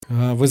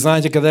Вы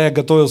знаете, когда я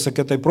готовился к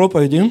этой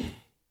проповеди,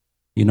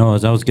 You know,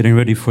 as I was getting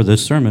ready for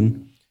this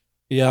sermon,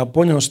 я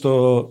понял,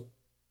 что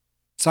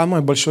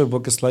самое большое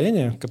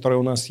благословение, которое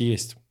у нас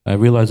есть, I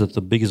realized that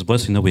the biggest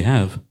blessing that we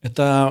have,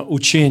 это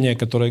учение,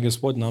 которое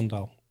Господь нам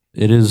дал.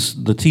 it is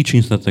the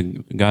teachings that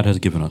God has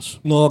given us.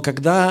 Но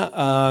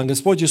когда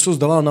Господь Иисус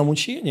давал нам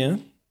учение,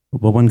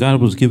 But when God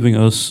was giving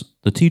us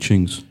the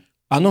teachings,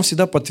 оно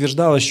всегда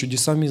подтверждалось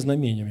чудесами и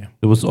знамениями.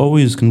 it was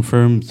always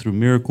confirmed through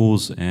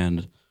miracles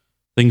and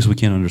things we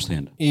can't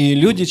understand. И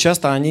люди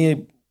часто,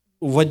 они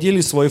уводили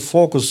свой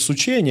фокус с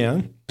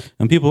учения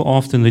And people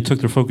often, they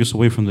took their focus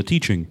away from the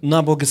teaching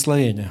на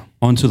благословение.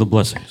 onto the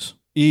blessings,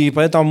 И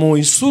поэтому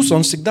Иисус,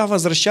 Он всегда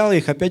возвращал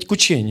их опять к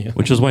учению.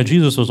 which is why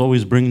Jesus was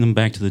always bringing them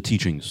back to the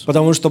teachings.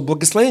 Потому что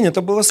благословение –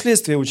 это было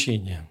следствие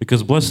учения.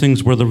 Because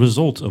blessings were the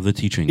result of the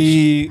teachings.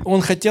 И Он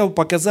хотел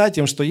показать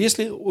им, что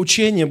если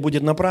учение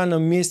будет на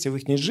правильном месте в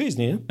их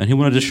жизни, And he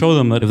wanted to show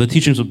them that if the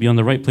teachings would be on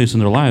the right place in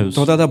their lives,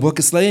 то тогда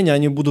благословения,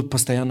 они будут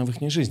постоянно в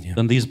их жизни.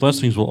 then these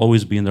blessings will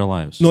always be in their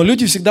lives. Но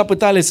люди всегда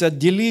пытались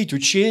отделить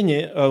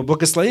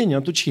благословение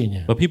от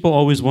учения. But people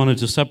always wanted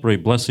to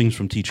separate blessings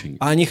from teaching.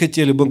 А они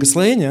хотели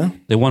благословения,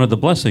 They wanted the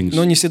blessings,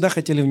 но не всегда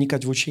хотели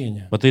вникать в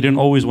учение. but they didn't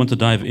always want to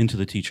dive into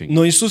the teaching.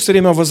 Но Иисус все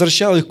время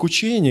возвращал их к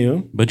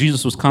учению, But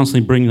Jesus was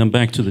constantly bringing them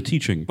back to the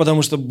teaching,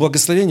 потому что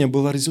благословение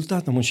было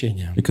результатом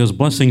учения. because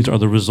blessings are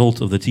the result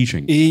of the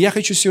teaching. И я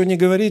хочу сегодня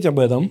говорить об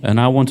этом, And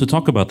I want to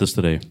talk about this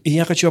today. и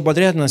я хочу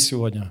ободрять нас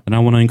сегодня, And I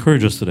want to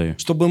encourage us today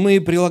чтобы мы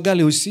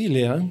прилагали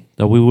усилия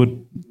that we would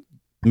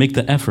make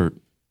the effort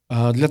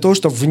для того,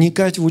 чтобы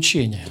вникать в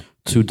учение.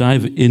 to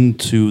dive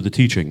into the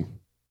teaching.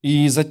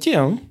 И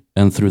затем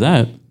And through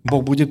that,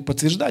 Бог будет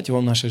подтверждать его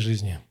в нашей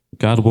жизни,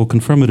 God will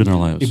confirm it in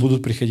our и lives,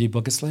 будут приходить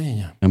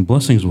благословения. and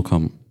blessings will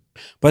come.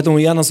 Поэтому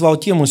я назвал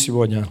тему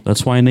сегодня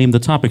That's why I named the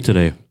topic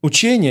today,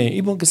 «Учение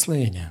и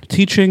благословение».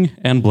 Teaching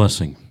and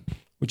Blessing.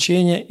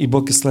 Учение и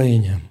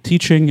благословение.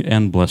 Teaching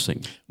and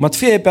Blessing.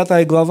 Матфея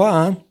 5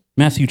 глава,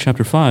 Matthew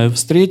chapter 5,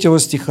 с 3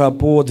 стиха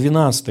по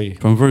 12.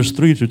 from verse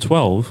 3 to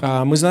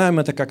 12, Мы знаем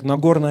это как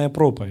Нагорная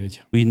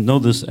проповедь. we know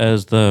this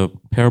as the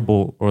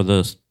parable or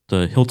the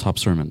hilltop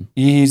sermon.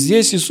 И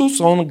здесь Иисус,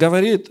 Он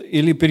говорит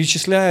или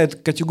перечисляет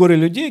категории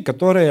людей,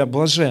 которые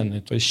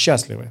блаженны, то есть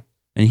счастливы.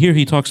 And here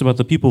he talks about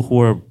the people who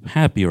are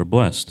happy or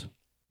blessed.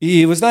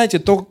 И вы знаете,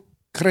 то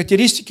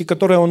характеристики,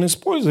 которые Он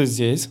использует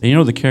здесь, And you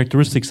know the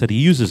characteristics that he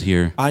uses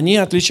here, они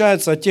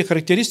отличаются от тех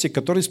характеристик,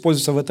 которые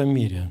используются в этом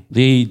мире.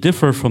 they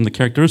differ from the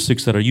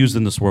characteristics that are used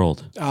in this world.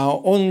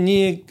 Он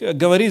не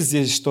говорит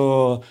здесь,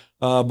 что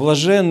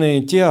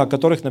блаженны те, о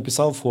которых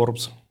написал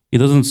Forbes. He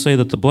doesn't say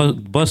that the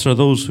blessed are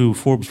those who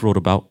Forbes wrote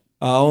about.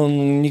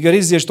 Он не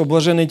говорит здесь, что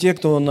блаженны те,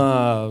 кто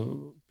на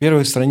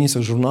первых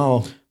страницах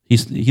журналов.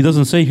 He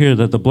doesn't say here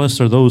that the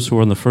blessed are those who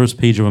are on the first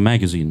page of a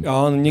magazine.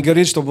 Он не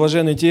говорит, что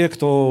блаженны те,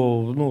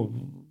 кто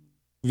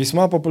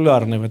весьма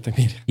популярны в этом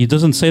мире. He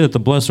doesn't say that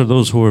the blessed are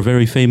those who are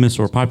very famous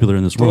or popular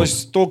in this То world.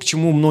 есть то, к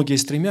чему многие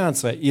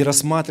стремятся и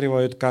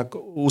рассматривают как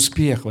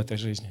успех в этой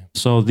жизни.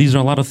 So these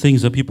are a lot of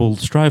things that people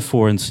strive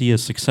for and see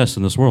as success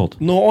in this world.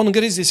 Но он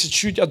говорит здесь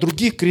чуть о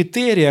других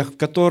критериях, в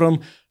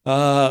котором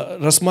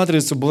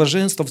рассматривается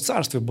блаженство в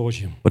Царстве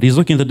Божьем. But he's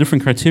looking at the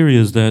different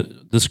criteria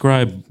that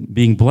describe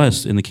being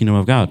blessed in the kingdom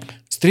of God.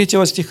 С 3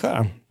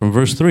 стиха. From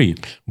verse 3,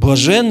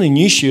 «Блаженны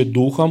нищие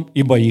духом,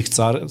 ибо их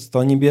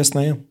Царство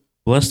Небесное.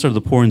 blessed are the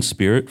poor in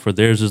spirit, for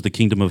theirs is the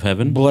kingdom of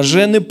heaven.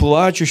 Блаженны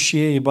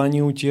плачущие, ибо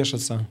они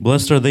утешатся.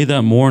 Blessed are they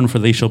that mourn, for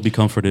they shall be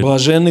comforted.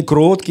 Блаженны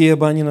кроткие,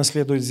 ибо они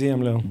наследуют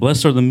землю.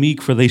 Blessed are the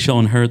meek, for they shall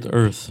inherit the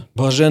earth.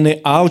 Блаженны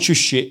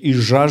алчущие и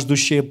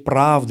жаждущие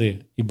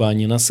правды, ибо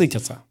они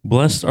насытятся.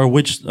 Blessed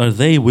are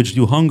they which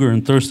do hunger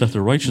and thirst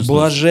after righteousness,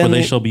 for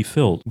they shall be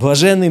filled.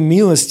 Блаженны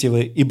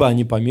милостивые, ибо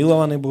они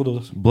помилованы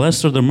будут.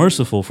 Blessed are the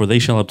merciful, for they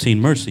shall obtain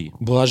mercy.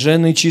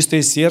 Блаженны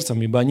чистые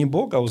сердцем, ибо они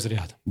Бога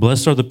узрят.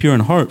 Blessed are the pure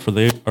in heart, for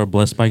they are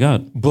blessed by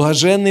God.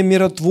 Блаженны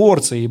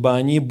миротворцы, ибо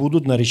они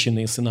будут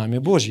наречены сынами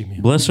Божьими.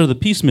 Blessed are the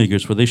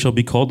peacemakers, for they shall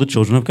be called the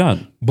children of God.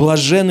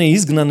 Блаженны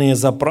изгнанные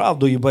за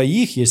правду, ибо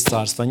их есть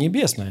Царство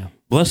Небесное.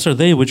 Blessed are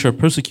they which are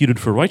persecuted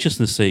for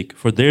righteousness' sake,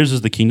 for theirs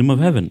is the kingdom of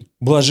heaven.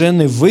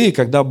 Блаженны вы,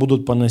 когда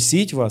будут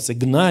поносить вас и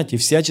гнать, и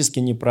всячески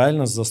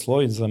неправильно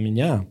злословить за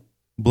меня.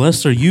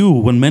 Blessed are you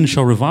when men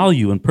shall revile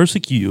you and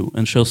persecute you,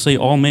 and shall say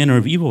all manner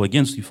of evil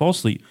against you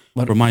falsely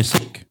for my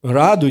sake.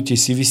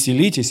 Радуйтесь и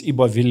веселитесь,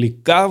 ибо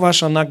велика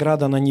ваша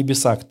награда на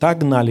небесах. Так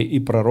гнали и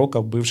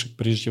пророков, бывших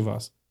прежде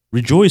вас.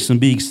 Rejoice and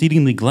be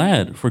exceedingly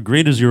glad, for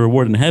great is your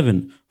reward in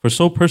heaven, for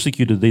so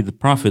persecuted they the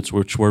prophets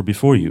which were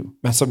before you.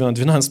 Особенно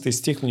 12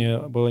 стих мне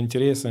был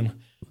интересен.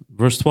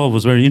 Verse 12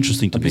 was very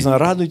interesting to me. Написано: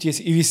 радуйтесь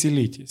и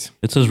веселитесь.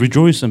 It says,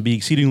 rejoice and be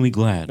exceedingly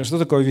glad. Что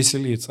такое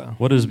веселиться?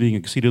 What is being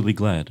exceedingly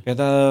glad?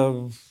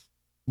 Это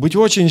Быть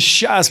очень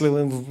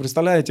счастливым, вы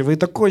представляете, вы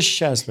такой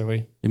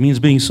счастливый. It means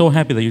being so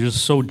happy that you're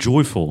just so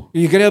joyful.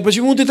 И говорят,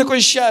 почему ты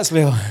такой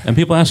счастлив? And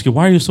people ask you,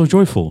 why are you so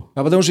joyful?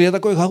 А потому что я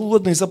такой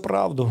голодный за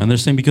правду. And they're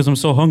saying, because I'm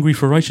so hungry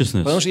for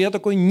righteousness. Потому что я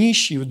такой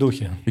нищий в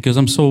духе. Because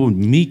I'm so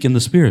meek in the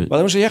spirit.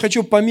 Потому что я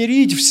хочу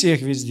помирить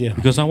всех везде.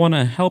 Because I want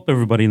to help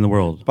everybody in the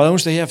world. Потому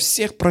что я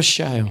всех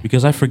прощаю.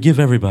 Because I forgive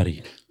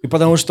everybody. И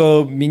потому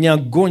что меня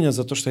гонят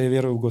за то, что я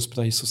верую в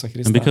Господа Иисуса And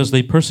Христа. because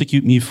they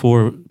persecute me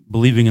for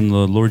believing in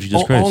the Lord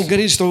Jesus Он Christ.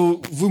 говорит,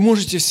 что вы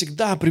можете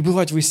всегда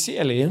пребывать в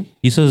веселье,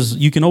 He says,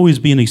 you can always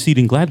be in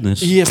exceeding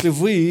gladness если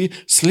вы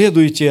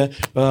следуете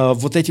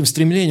вот этим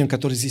стремлениям,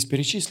 которые здесь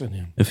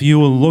перечислены. if you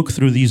will look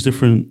through these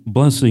different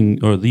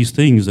blessings or these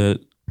things that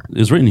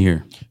is written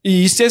here. И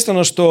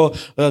естественно, что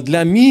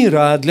для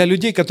мира, для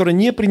людей, которые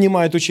не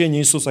принимают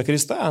учение Иисуса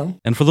Христа,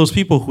 And for those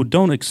people who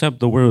don't accept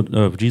the word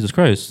of Jesus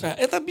Christ,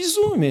 это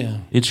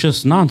безумие. it's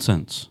just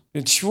nonsense.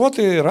 Чего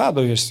ты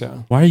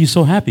радуешься? Why are you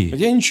so happy? У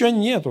тебя ничего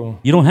нету.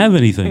 You don't have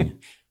anything.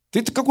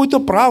 Ты какую-то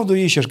правду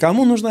ищешь.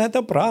 Кому нужна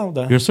эта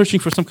правда? You're searching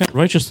for some kind of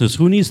righteousness.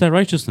 Who needs that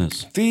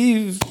righteousness?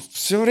 Ты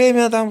все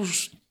время там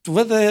в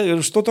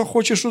это что-то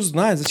хочешь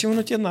узнать. Зачем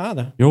оно тебе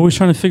надо? You're always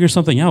trying to figure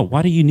something out.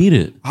 Why do you need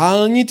it?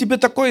 А они тебе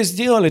такое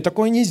сделали,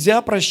 такое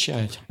нельзя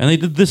прощать. And they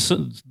did this,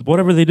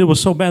 whatever they did was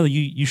so bad that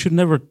you should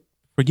never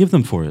forgive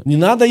them for it. Не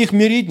надо их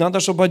мирить, надо,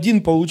 чтобы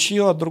один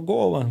получил от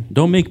другого.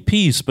 Don't make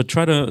peace, but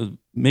try to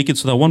make it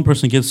so that one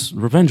person gets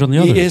revenge on the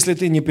И other. если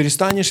ты не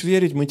перестанешь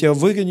верить, мы тебя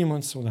выгоним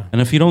отсюда.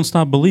 And if you don't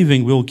stop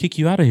believing, we'll kick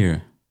you out of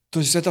here. То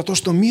есть это то,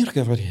 что мир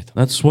говорит.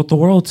 That's what the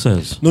world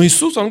says. Но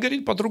Иисус, Он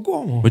говорит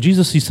по-другому. But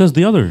Jesus, he says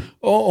the other.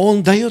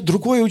 Он дает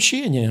другое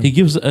учение. He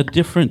gives a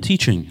different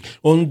teaching.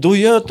 Он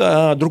дает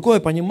другое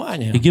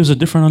понимание. He gives a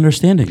different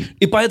understanding.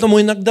 И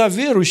поэтому иногда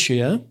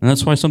верующие And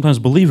that's why sometimes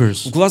в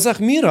believers, глазах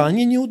мира,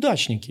 они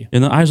неудачники.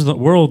 in the eyes of the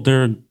world,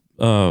 they're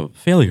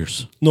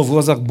failures. Но в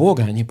глазах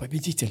Бога они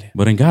победители.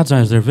 But in God's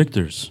eyes, they're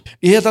victors.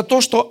 И это то,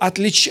 что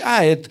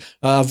отличает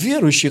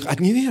верующих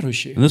от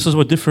неверующих. And this is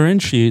what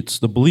differentiates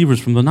the believers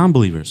from the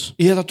non-believers.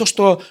 И это то,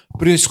 что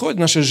происходит в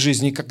нашей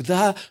жизни,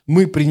 когда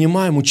мы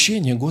принимаем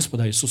учение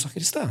Господа Иисуса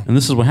Христа. And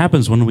this is what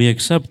happens when we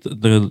accept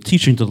the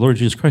teaching of the Lord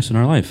Jesus Christ in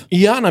our life.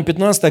 Иоанна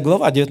 15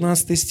 глава,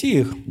 19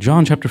 стих.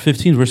 John chapter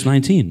 15, verse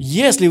 19.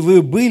 «Если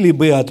вы были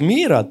бы от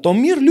мира, то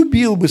мир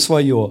любил бы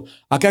свое.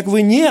 А как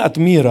вы не от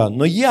мира,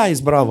 но я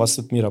избрал вас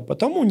от мира,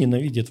 потому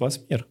ненавидит вас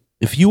мир».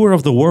 If you were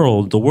of the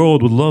world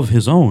would love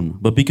his own.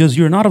 But because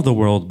you're not of the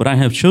world, but I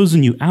have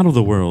chosen you out of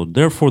the world,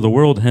 therefore the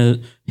world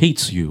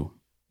hates you.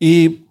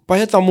 И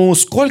поэтому,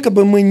 сколько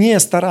бы мы ни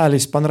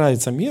старались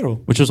понравиться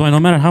миру, Which is why no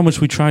matter how much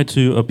we try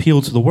to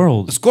appeal to the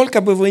world, сколько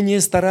бы вы ни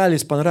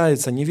старались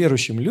понравиться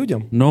неверующим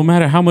людям, no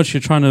matter how much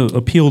you're trying to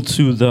appeal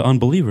to the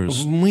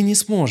unbelievers, мы не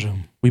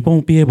сможем. we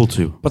won't be able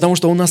to. Потому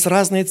что у нас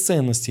разные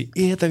ценности,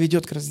 и это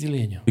ведет к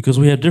разделению. Because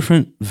we have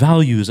different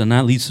values and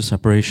that leads to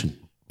separation.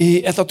 И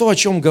это то, о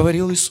чем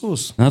говорил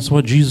Иисус. And that's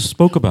what Jesus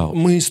spoke about.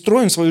 Мы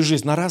строим свою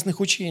жизнь на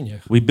разных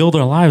учениях. We build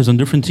our lives on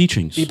different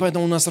teachings, И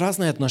поэтому у нас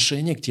разное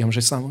отношение к тем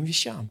же самым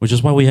вещам. which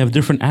is why we have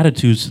different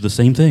attitudes to the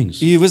same things.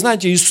 И вы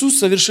знаете, Иисус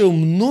совершил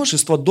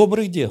множество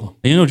добрых дел.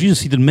 And you know,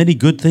 Jesus, he did many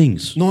good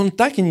things, Но Он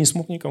так и не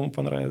смог никому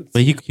понравиться.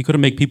 but he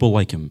couldn't make people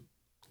like him.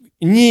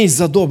 Не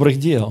из-за добрых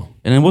дел,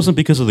 And it wasn't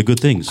because of the good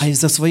things, а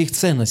из-за своих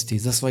ценностей,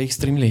 из-за своих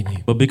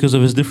стремлений. but because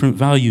of his different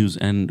values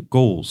and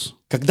goals.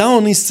 Когда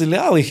Он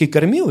исцелял их и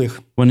кормил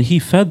их, When he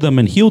fed them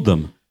and healed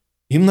them,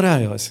 им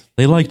нравилось.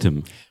 they liked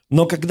him.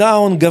 Но когда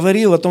Он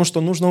говорил о том,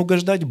 что нужно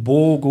угождать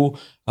Богу,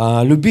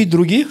 любить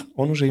других,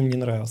 Он уже им не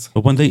нравился.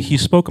 But when he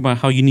spoke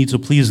about how you need to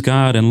please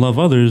God and love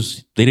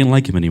others, they didn't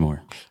like him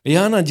anymore.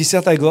 Иоанна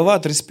 10 глава,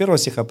 31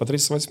 стиха по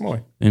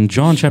 38. In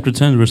John chapter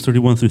 10, verse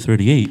 31 through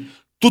 38,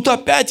 Тут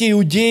опять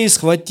иудеи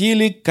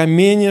схватили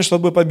камни,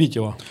 чтобы побить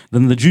его.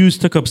 then the Jews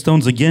took up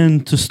stones again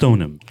to stone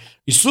him.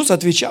 Иисус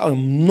отвечал им: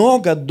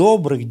 много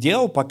добрых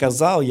дел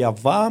показал я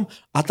вам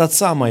от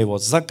Отца моего,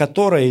 за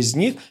которое из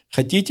них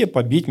хотите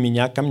побить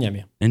меня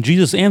камнями. And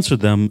Jesus answered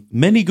them,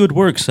 many good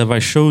works have I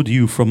showed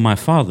you from my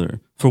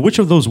Father. For which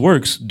of those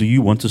works do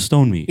you want to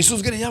stone me?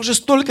 Иисус говорит: я уже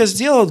столько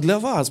сделал для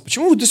вас,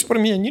 почему вы до сих пор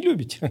меня не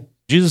любите?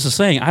 Jesus is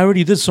saying, I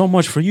already did so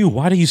much for you.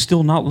 Why do you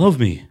still not love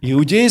me?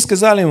 Иудеи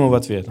сказали ему в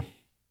ответ: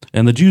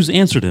 And the Jews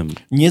answered him,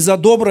 не за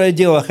доброе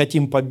дело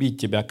хотим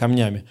побить тебя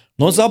камнями,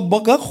 но за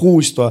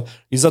богохульство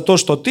и за то,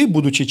 что ты,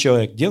 будучи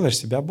человек, делаешь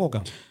себя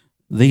Богом.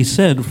 they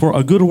said, for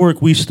a good work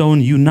we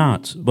stone you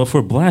not, but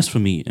for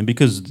blasphemy, and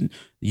because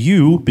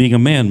you, being a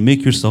man,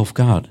 make yourself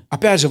God.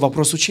 Опять же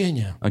вопрос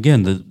учения.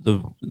 Again,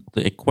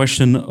 the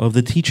question of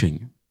the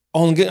teaching.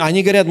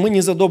 Они говорят: мы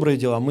не за добрые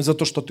дела, мы за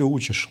то, что ты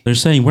учишь. They're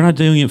saying, we're not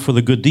doing it for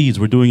the good deeds,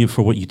 we're doing it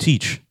for what you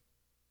teach.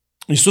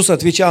 Иисус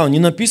отвечал: не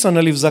написано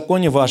ли в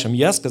законе вашем?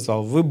 Я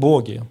сказал: вы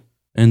боги.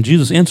 And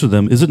Jesus answered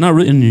them, is it not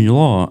written in your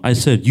law? I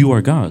said, you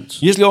are gods.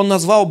 Если Он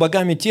назвал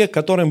богами тех,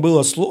 которым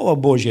было Слово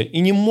Божье, и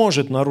не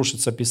может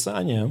нарушиться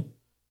Писание,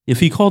 If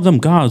he called them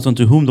gods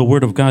unto whom the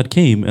word of God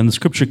came, and the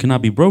scripture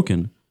cannot be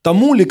broken,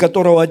 Тому ли,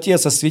 которого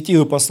Отец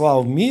осветил и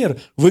послал в мир,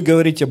 вы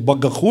говорите,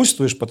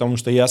 богохульствуешь, потому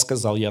что я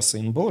сказал, я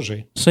Сын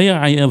Божий. Say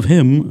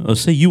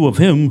you of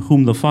him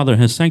whom the Father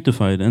has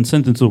sanctified and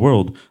sent into the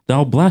world,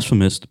 thou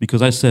blasphemest,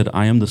 because I said,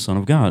 I am the Son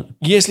of God.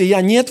 Если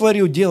я не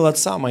творю дел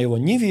Отца моего,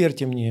 не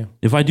верьте мне.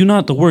 If I do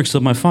not the works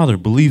of my Father,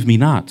 believe me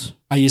not.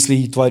 А если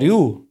и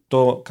творю,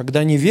 то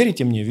когда не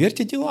верите мне,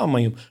 верьте делам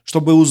моим,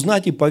 чтобы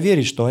узнать и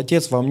поверить, что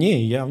Отец во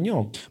мне, и я в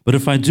нем. But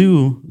if I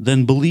do,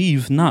 then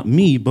believe not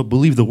me, but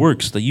believe the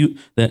works that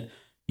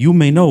you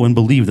may know and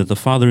believe that the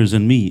Father is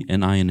in me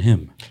and I in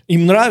him.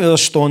 Им нравилось,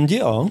 что он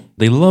делал,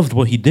 They loved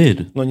what he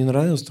did, но не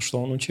нравилось,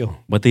 что он учил.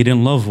 but they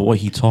didn't love what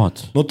he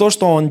taught. Но то,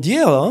 что он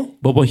делал,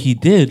 But what he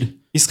did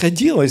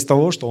исходило из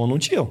того, что он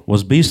учил.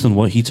 was based on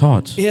what he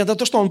taught. И это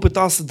то, что он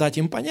пытался дать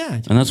им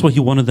понять. And that's what he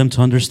wanted them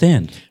to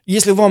understand.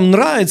 Если вам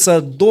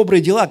нравятся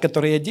добрые дела,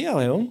 которые я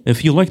делаю,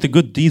 If you like the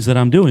good deeds that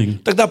I'm doing,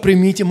 тогда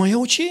примите мое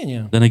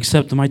учение. then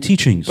accept my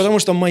teachings. Потому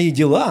что мои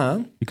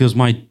дела Because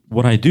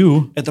what I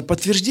do – это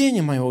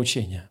подтверждение моего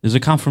учения. is a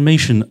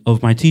confirmation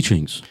of my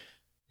teachings.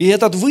 И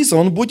этот вызов,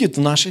 он будет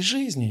в нашей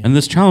жизни. And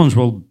this challenge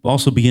will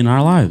also be in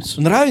our lives.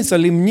 Нравится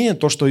ли мне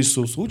то, что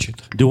Иисус учит?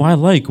 Do I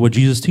like what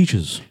Jesus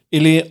teaches?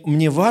 Или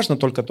мне важно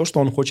только то, что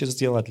Он хочет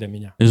сделать для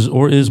меня?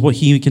 Or is what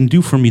he can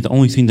do for me the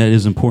only thing that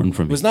is important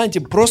for me? Вы знаете,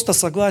 просто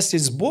согласие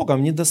с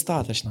Богом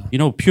недостаточно. You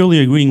know, purely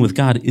agreeing with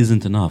God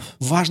isn't enough.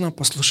 Важно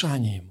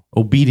послушание Ему.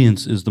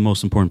 Obedience is the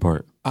most important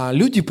part. А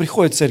люди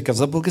приходят в церковь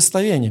за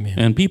благословениями.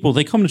 And people,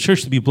 they come to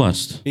church to be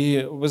blessed.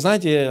 И вы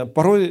знаете,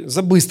 порой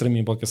за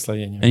быстрыми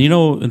благословениями. And you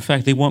know, in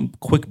fact, they want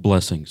quick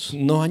blessings.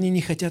 Но они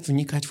не хотят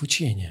вникать в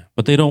учение.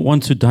 But they don't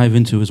want to dive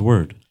into his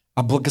word.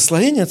 А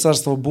благословение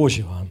Царства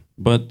Божьего,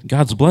 But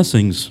God's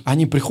blessings,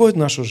 они приходят в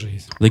нашу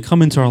жизнь, they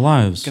come into our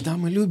lives когда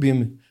мы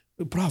любим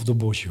правду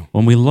Божью.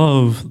 when we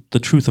love the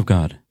truth of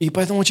God. И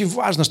поэтому очень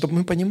важно, чтобы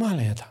мы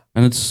понимали это.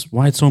 And it's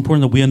why it's so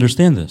important that we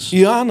understand this.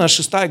 Иоанна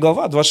 6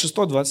 глава,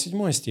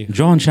 26-27 стих.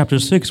 John chapter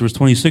 6, verse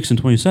 26 and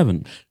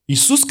 27.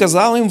 Иисус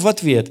сказал им в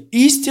ответ: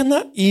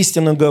 «Истинно,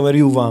 истинно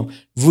говорю вам,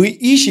 вы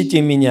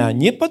ищете Меня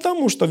не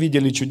потому, что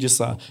видели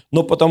чудеса,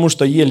 но потому,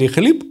 что ели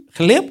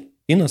хлеб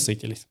и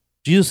насытились».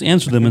 Jesus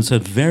answered them and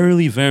said,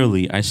 Verily,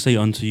 verily, I say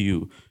unto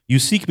you, you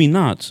seek me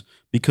not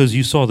because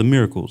you saw the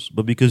miracles,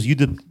 but because you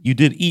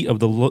did eat of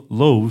the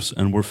loaves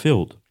and were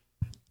filled.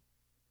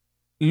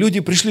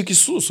 Люди пришли к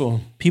Иисусу.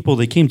 People,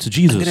 they came to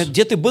Говорят: Jesus,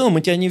 где ты был? Мы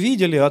тебя не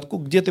видели.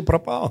 Откуда, где ты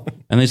пропал?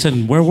 and they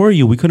said, Where were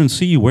you? We couldn't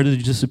see you. Where did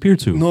you disappear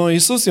to? Но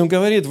Иисус им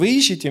говорит: вы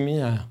ищете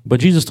Меня.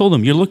 But Jesus told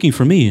them, You're looking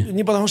for me,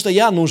 Не потому, что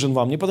я нужен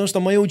вам, не потому, что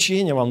мое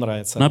учение вам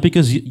нравится, not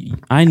because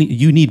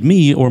you need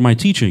me or my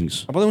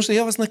teachings, а потому, что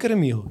я вас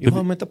накормил, и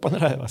вам это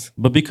понравилось.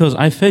 but because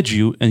I fed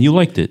you and you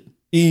liked it.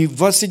 И в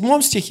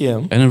 27 стихе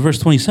And in verse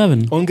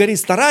 27, он говорит: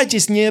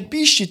 старайтесь не о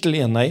пище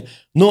тленной,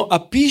 но о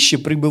пище,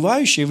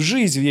 пребывающей в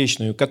жизнь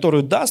вечную,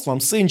 которую даст вам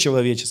Сын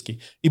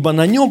Человеческий, ибо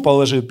на нем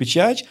положил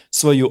печать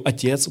свою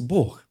Отец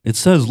Бог. it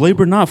says,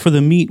 Labor not for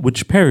the meat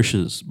which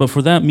perishes, but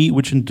for that meat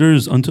which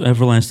endures unto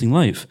everlasting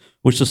life,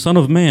 which the Son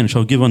of Man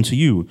shall give unto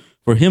you,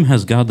 for him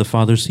has God the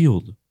Father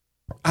sealed.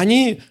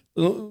 Они,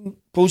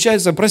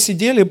 получается,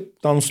 просидели,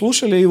 там,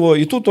 слушали его,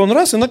 и тут он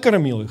раз и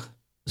накормил их.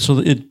 So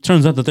it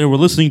turns out that they were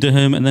listening to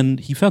him and then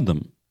he fed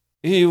them.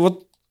 И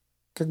вот,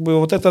 как бы,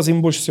 вот это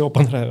им больше всего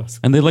понравилось.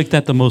 And they liked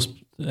that the most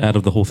out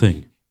of the whole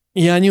thing.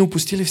 И они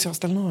упустили все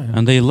остальное.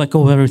 And they let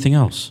go of everything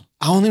else.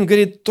 А он им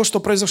говорит: то, что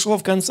произошло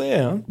в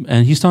конце,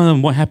 And he's telling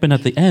them what happened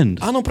at the end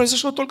оно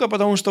произошло только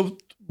потому, что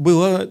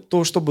было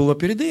то, что было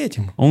перед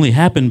этим. only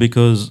happened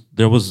because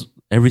there was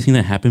everything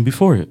that happened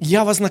before it.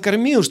 Я вас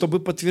накормил, чтобы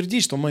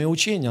подтвердить, что мое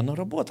учение, оно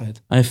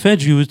работает. I fed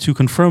you to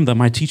confirm that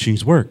my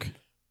teachings work.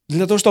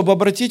 Для того, чтобы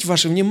обратить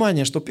ваше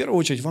внимание, что в первую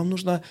очередь вам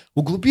нужно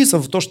углубиться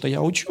в то, что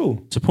я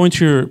учу. To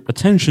point your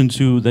attention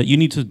to that you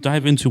need to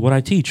dive into what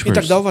I teach И first.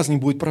 тогда у вас не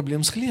будет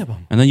проблем с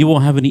хлебом. And then you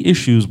won't have any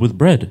issues with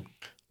bread.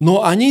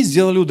 Но они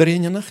сделали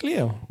ударение на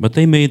хлеб. But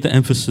they made the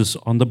emphasis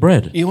on the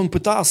bread. И он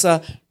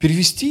пытался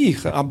перевести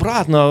их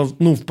обратно,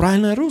 в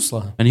правильное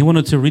русло. And he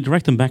wanted to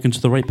redirect them back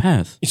into the right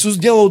path. Иисус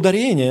сделал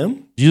ударение,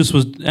 Jesus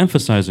was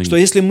emphasizing что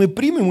если мы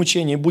примем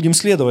учение и будем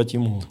следовать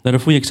ему, that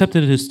if we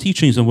accepted his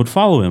teachings and would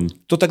follow him,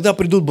 то тогда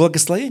придут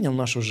благословения в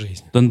нашу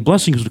жизнь. then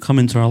blessings would come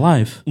into our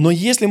life. Но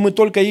если мы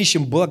только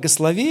ищем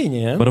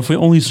благословения But if we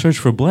only search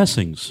for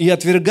blessings и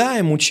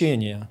отвергаем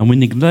учение, and we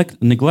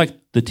neglect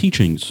the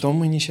teachings, то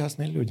мы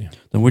несчастные люди.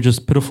 then we're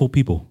just pitiful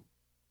people.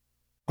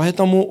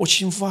 Поэтому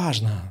очень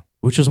важно,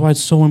 Which is why it's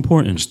so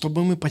important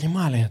чтобы мы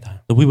понимали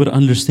это, that we would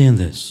understand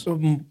this.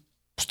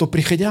 что,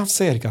 приходя в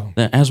церковь,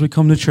 That as we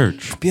come to church,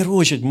 в первую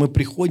очередь мы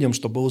приходим,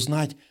 чтобы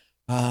узнать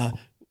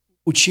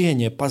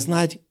учение,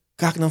 познать,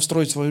 как нам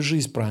строить свою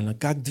жизнь правильно,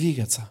 как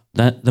двигаться.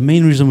 that the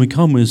main reason we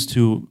come is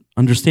to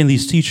understand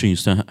these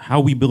teachings to how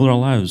we build our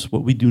lives,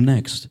 what we do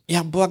next.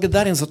 Я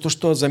благодарен за то,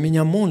 что за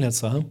меня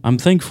молятся, I'm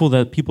thankful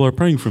that people are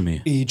praying for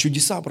me и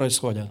чудеса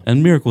происходят.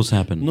 and miracles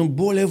happen. Но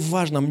более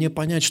важно мне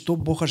понять, что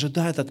Бог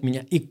ожидает от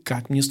меня и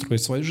как мне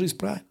строить свою жизнь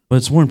правильно. But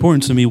it's more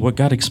important to me what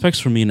God expects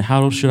from me and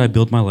how should I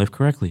build my life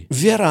correctly.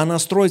 Вера, она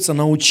строится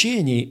на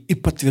учении и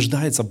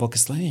подтверждается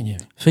благословением.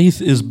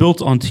 Faith is built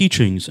on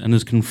teachings and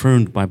is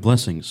confirmed by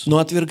blessings. Но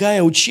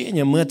отвергая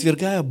учение, мы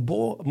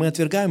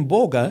отвергаем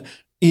Бога,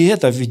 и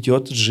это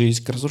ведет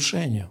жизнь к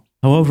разрушению.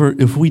 However,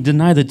 if we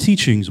deny the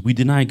teachings, we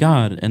deny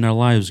God and our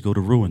lives go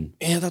to ruin.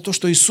 И это то,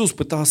 что Иисус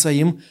пытался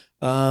им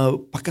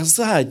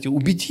показать,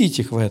 убедить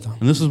их в этом.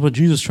 And this is what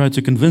Jesus tried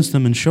to convince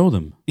them and show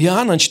them.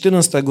 Иоанна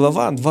 14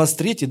 глава,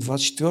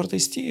 23-24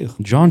 стих.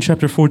 John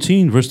chapter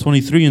 14, verse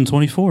 23 and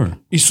 24.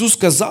 Иисус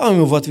сказал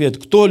ему в ответ: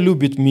 «Кто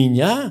любит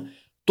Меня,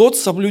 тот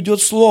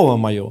соблюдет Слово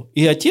Мое,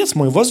 и Отец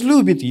Мой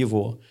возлюбит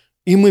Его,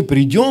 и мы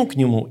придем к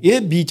Нему, и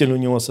обитель у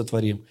Него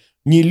сотворим.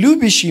 Не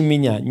любящий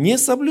Меня не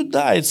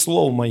соблюдает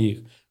слов Моих.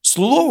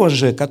 Слово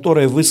же,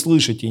 которое вы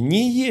слышите,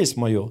 не есть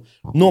Мое,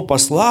 но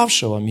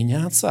пославшего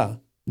Меня Отца».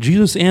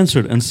 Jesus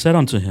answered and said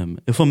unto him,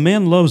 If a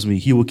man loves me,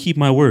 he will keep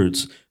my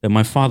words, and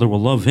my Father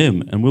will love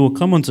him, and we will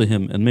come unto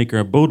him and make our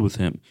abode with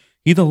him.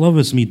 He that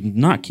loveth me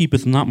not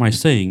keepeth not my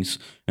sayings,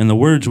 and the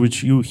words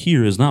which you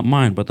hear is not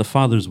mine, but the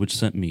Father's which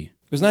sent me.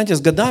 Вы знаете,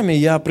 с годами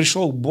я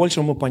пришел к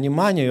большему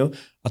пониманию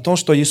о том,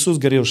 что Иисус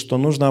говорил, что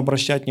нужно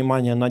обращать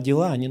внимание на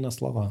дела, а не на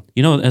слова.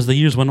 You know, as the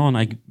years went on,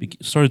 I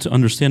started to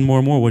understand more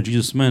and more what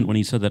Jesus meant when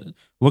he said that,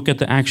 look at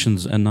the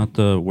actions and not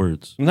the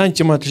words. Знаете,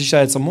 чем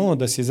отличается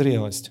молодость и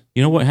зрелость?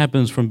 You know what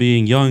happens from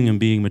being young and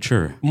being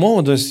mature?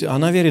 Молодость,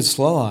 она верит в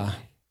слова,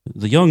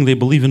 The young, they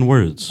believe in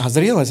words, а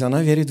зрелость,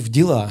 она верит в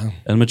дела.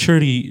 and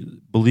maturity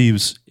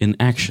believes in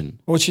action.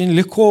 Очень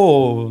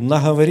легко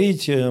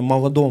наговорить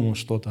молодому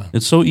что-то.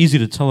 It's so easy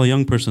to tell a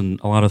young person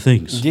a lot of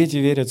things. Дети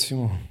верят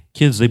всему.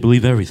 Kids, they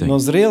believe everything. Но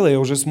зрелые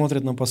уже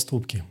смотрят на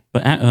поступки.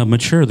 But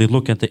mature, they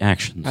look at the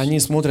actions. Они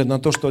смотрят на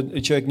то, что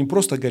человек не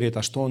просто говорит,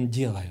 а что он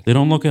делает. They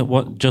don't look at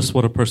just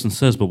what a person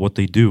says, but what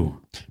they do.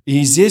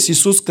 И здесь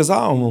Иисус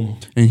сказал ему: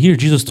 And here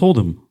Jesus told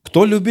him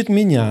 «Кто любит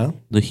Меня,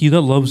 that he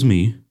that loves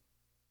me,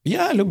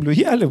 я люблю,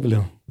 я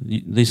люблю».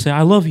 they say,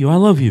 I love you, I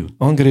love you.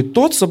 Он говорит: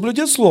 «Тот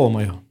соблюдет Слово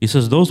Мое». He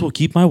says, those will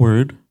keep my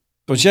word.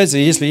 Получается,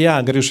 если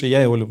я говорю, что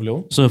я Его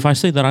люблю, So if I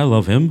say that I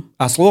love him,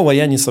 а Слово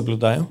я не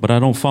соблюдаю, but I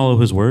don't follow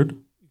his word,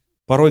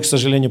 порой, к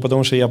сожалению,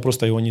 потому что я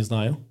просто Его не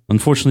знаю,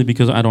 unfortunately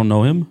because I don't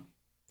know him,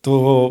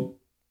 то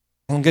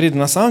он говорит: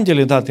 на самом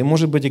деле, да, ты,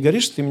 может быть, и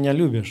говоришь, что ты меня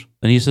любишь,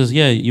 and he says,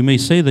 yeah, you may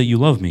say that you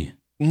love me,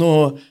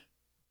 но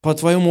по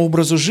твоему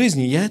образу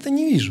жизни я это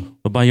не вижу.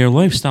 but by your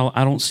lifestyle,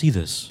 I don't see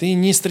this. Ты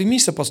не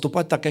стремишься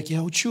поступать так, как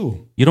я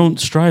учу. You don't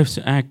strive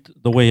to act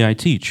the way I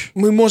teach.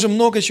 Мы можем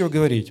много чего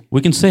говорить,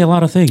 We can say a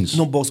lot of things,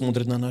 но Бог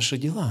смотрит на наши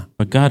дела.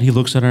 but God, he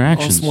looks at our Он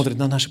actions. смотрит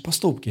на наши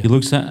поступки. He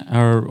looks at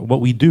what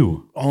we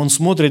do. Он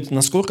смотрит,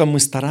 насколько мы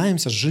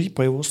стараемся жить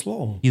по Его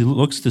Слову. He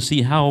looks to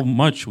see how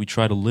much we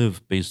try to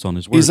live based on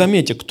his И word.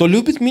 заметьте, кто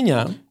любит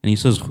Меня, And he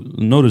says,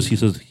 notice, he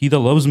says, he that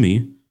loves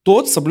me,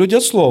 тот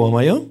соблюдет Слово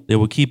Мое. they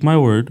will keep my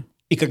word.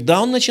 И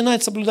когда он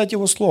начинает соблюдать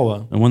Его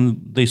Слово, And when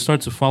they start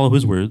to follow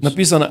his words,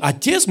 написано: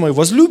 «Отец мой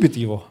возлюбит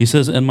его». he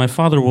says, and my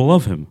Father will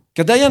love him.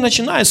 Когда я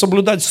начинаю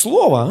соблюдать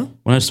Слово,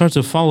 When I start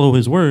to follow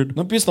his word,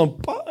 написано: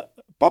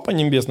 Папа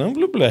Небесный, Он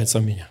влюбляется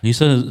в меня. he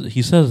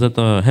says that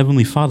the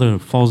Heavenly Father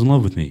falls in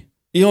love with me.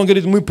 И Он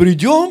говорит: мы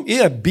придем и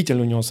обитель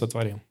у Него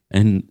сотворим.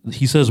 And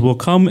he says, we'll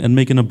come and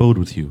make an abode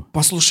with you.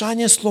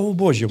 Послушание Слову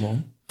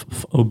Божьему,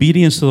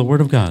 Obedience to the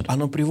word of God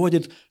оно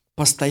приводит к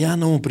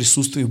постоянному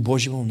присутствию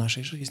Божьему в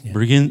нашей жизни.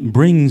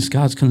 brings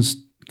God's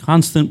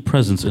constant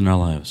presence in our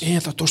lives. И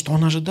это то, что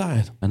Он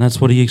ожидает. And that's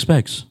what he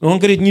expects. Он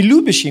говорит: не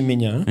любящий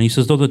Меня And he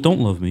says, those that don't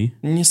love me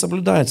не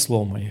соблюдает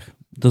слов Моих.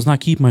 does not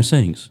keep my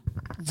sayings.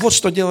 Вот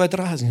что делает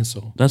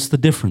разницу. That's the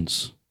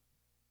difference.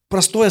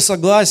 Простое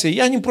согласие.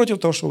 Я не против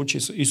того, что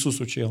Иисус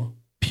учил.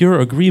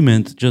 Pure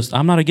agreement,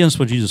 I'm not against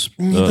what Jesus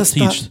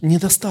teaches,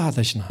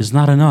 Недостаточно. is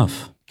not enough.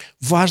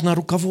 Важно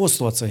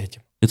руководствоваться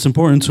этим. It's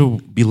important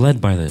to be led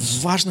by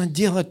this. Важно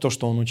делать то,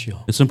 что Он учил.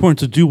 It's important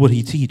to do what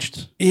he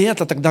teached. И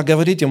это тогда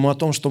говорит Ему о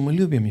том, что мы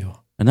любим Его.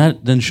 And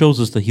that then shows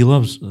us that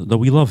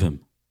we love him.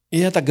 И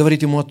это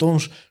говорит Ему о том,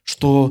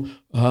 что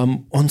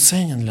Он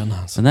ценен для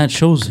нас. And that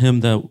shows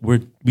him that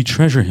we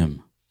treasure him.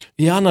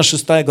 Иоанна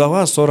 6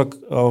 глава,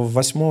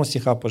 48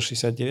 стиха по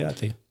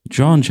 69.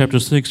 John chapter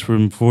 6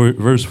 from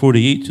verse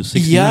 48 to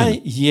 «Я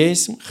 69.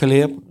 есть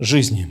хлеб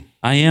жизни.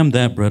 I am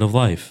that bread of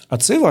life.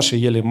 Отцы ваши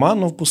ели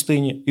манну в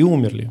пустыне и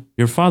умерли.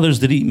 Your fathers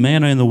did eat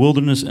manna in the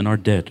wilderness and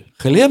are dead.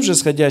 Хлеб же,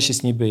 сходящий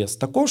с небес,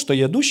 таков, что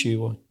ядущий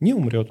его не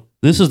умрет.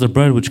 This is the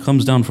bread which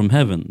comes down from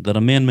heaven, that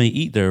a man may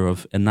eat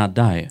thereof and not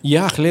die.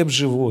 Я хлеб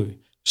живой,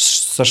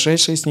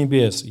 сошедший с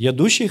небес.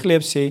 Ядущий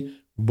хлеб сей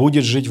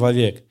будет жить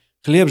вовек.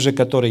 Хлеб же,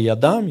 который я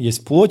дам,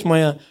 есть плоть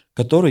моя,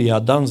 которую я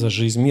отдам за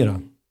жизнь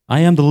мира».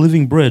 I am the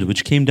living bread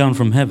which came down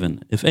from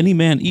heaven. If any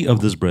man eat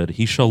of this bread,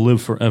 he shall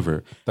live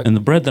forever. And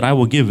the bread that I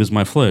will give is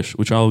my flesh,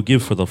 which I will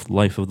give for the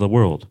life of the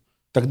world.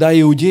 Тогда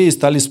иудеи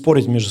стали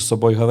спорить между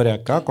собой, говоря,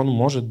 как он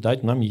может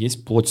дать нам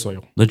есть плоть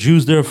свою. The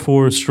Jews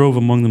therefore strove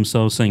among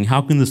themselves, saying,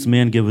 How can this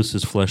man give us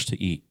his flesh to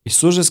eat?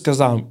 Иисус же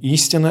сказал им,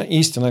 истинно,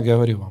 истинно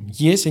говорю вам,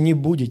 если не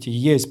будете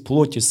есть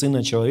плоти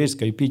Сына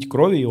Человеческого и пить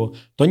крови Его,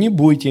 то не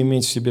будете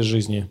иметь в себе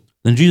жизни.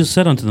 Then Jesus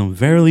said unto them,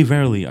 Verily,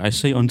 verily, I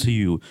say unto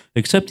you,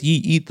 except ye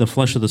eat the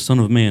flesh of the Son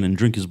of Man and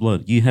drink his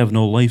blood, ye have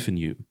no life in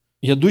you.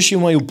 Ядущий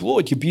мою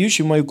плоть и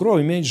пьющий мою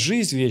кровь имеет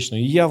жизнь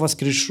вечную, и я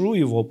воскрешу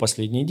его в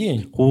последний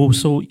день.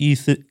 Whoso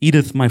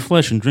eateth my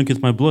flesh and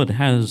drinketh my blood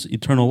has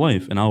eternal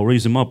life, and I will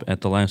raise him up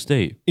at the last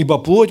day. Ибо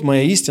плоть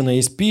моя истина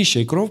есть пища,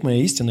 и кровь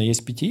моя истина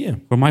есть питье.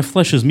 For my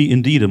flesh is meat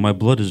indeed, and my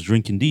blood is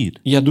drink indeed.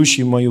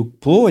 Ядущий мою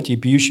плоть и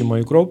пьющий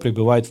мою кровь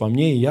пребывает во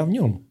мне, и я в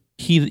нем.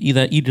 He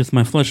that eateth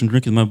my flesh and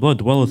drinketh my blood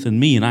dwelleth in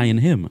me, and I in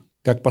him.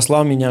 Как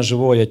послал меня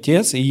живой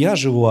Отец, и я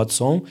живу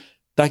Отцом,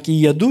 так и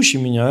ядущий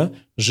меня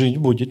жить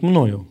будет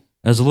мною.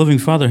 As the living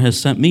Father has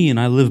sent me, and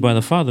I live by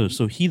the Father,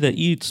 so he that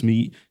eats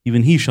me,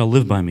 even he shall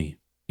live by me.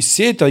 И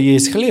сей это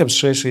есть хлеб,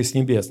 сшедший с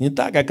небес, не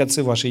так, как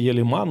отцы ваши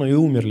ели ману и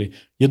умерли.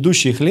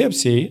 Ядущий хлеб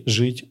сей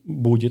жить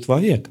будет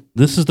вовек.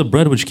 This is the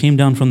bread which came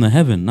down from the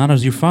heaven, not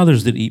as your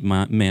fathers did eat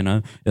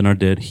manna and are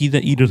dead. He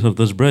that eateth of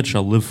this bread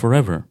shall live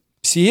forever.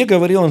 Сие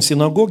говорил он в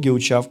синагоге,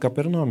 уча в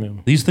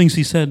Капернауме. These things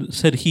he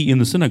said he in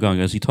the synagogue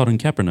as he taught in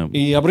Capernaum.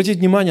 И обратите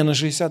внимание на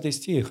 60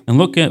 стих. And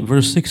look at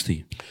verse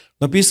 60.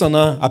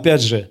 Написано,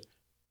 опять же,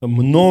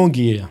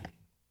 многие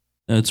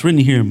It's written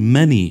here,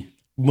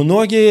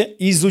 многие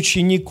из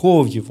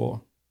учеников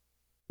его.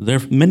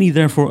 many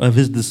therefore of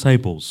his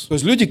disciples. То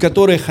есть люди,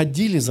 которые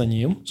ходили за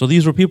ним, So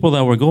these were people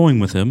that were going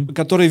with him,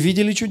 которые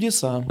видели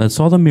чудеса, that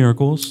saw the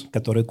miracles,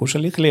 которые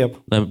кушали хлеб.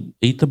 that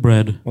ate the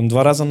bread. Он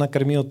 2 раза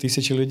накормил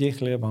 1000 людей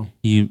хлебом.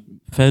 He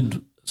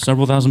fed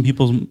several thousand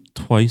people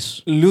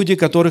twice. Люди,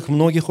 которых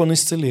многих он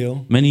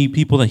исцелил, Many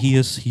people that he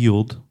has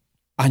healed,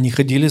 они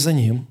ходили за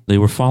ним. they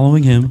were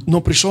following him.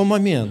 Но пришел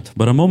момент,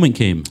 But a moment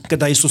came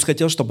когда Иисус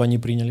хотел, чтобы они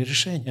приняли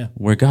решение.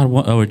 where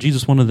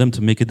Jesus wanted them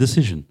to make a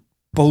decision.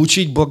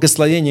 Получить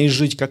благословение и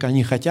жить, как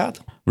они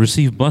хотят,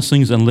 Receive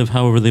blessings and live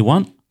however they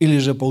want, или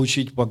же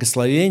получить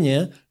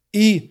благословение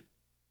и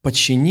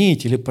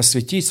подчинить или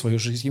посвятить свою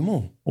жизнь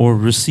Ему. or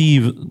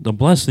receive the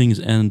blessings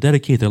and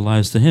dedicate their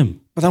lives to him.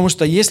 Потому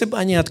что если бы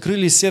они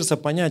открыли сердце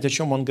понять, о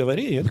чем Он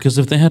говорит, Because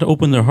if they had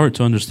opened their heart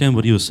to understand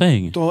what he was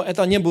saying, то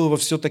это не было бы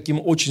все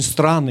таким очень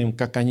странным,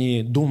 как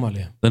они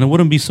думали. then it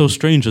wouldn't be so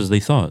strange as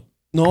they thought.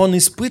 Но Он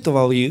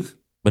испытывал их,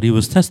 But he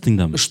was testing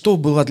them что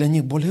было для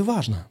них более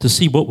важно. to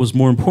see what was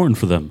more important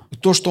for them,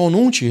 То, что Он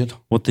учит,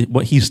 what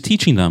he's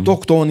teaching them, то,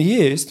 кто Он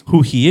есть,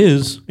 who he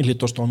is, или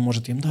то, что Он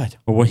может им дать.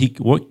 or what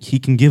he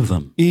can give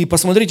them. И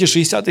посмотрите,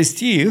 60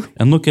 стих.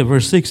 And look at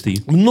verse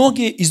 60.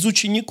 Многие из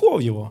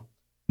учеников Его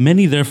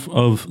Many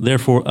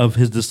therefore of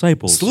his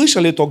disciples,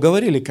 слышали то,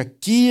 говорили,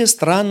 какие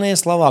странные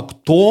слова,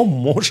 кто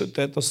может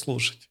это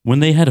слушать? when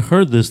they had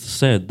heard this,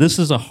 said, This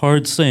is a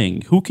hard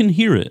saying. Who can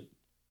hear it?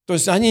 То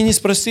есть они не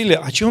спросили,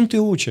 о чем ты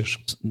учишь?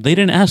 They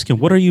didn't ask him,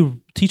 What are you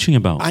teaching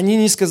about? Они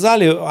не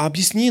сказали,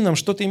 объясни нам,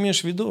 что ты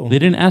имеешь в виду. They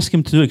didn't ask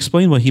him to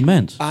explain what he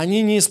meant.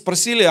 Они не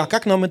спросили, а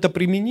как нам это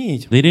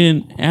применить? They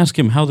didn't ask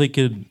him how they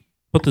could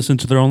put this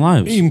into their own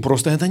lives. Им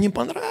просто это не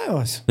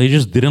понравилось. They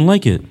just didn't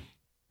like it.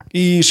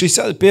 И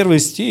 61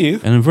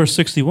 стих. And in verse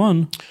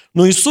 61,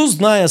 Но Иисус,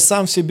 зная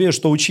сам в себе,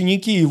 что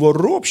ученики Его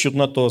ропщут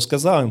на то,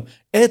 сказал им,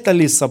 это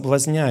ли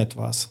соблазняет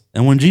вас?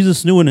 and when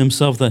Jesus knew in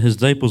himself that his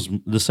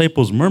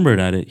disciples murmured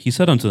at it, he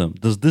said unto them,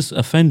 Does this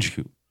offend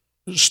you?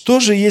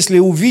 Что же, если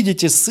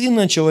увидите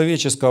Сына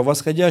Человеческого,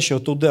 восходящего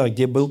туда,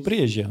 где был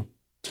прежде?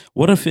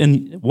 What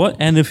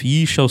if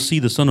ye shall see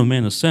the Son of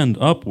Man ascend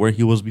up where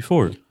he was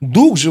before?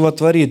 Дух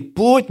животворит,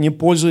 плоть не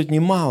пользует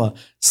немало.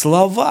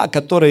 Слова,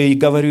 которые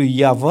говорю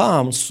я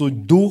вам,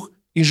 суть дух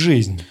и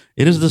жизнь.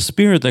 It is the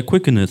Spirit that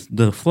quickeneth,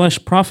 the flesh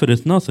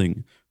profiteth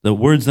nothing. The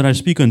words that I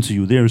speak unto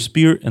you, they are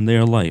spirit and they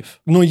are life.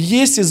 Но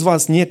есть из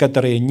вас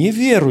некоторые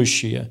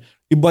неверующие,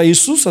 ибо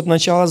Иисус от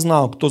начала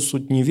знал, кто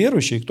суть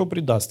неверующий и кто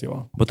предаст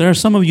его. But there are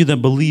some of you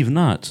that believe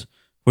not.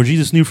 For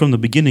Jesus knew from the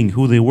beginning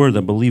who they were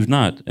that believed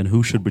not and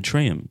who should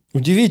betray him.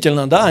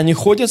 Удивительно, да, они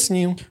ходят с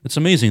ним, It's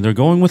amazing. They're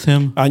going with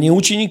him. они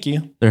ученики,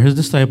 They're his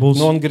disciples.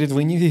 но он говорит,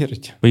 вы не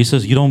верите. But he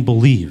says, you don't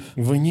believe.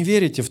 Вы не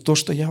верите в то,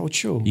 что я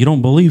учу. You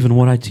don't believe in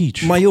what I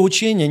teach. Мое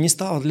учение не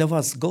стало для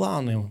вас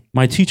главным.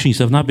 My teachings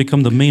have not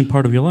become the main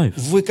part of your life.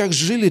 Вы как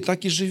жили,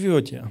 так и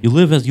живете. You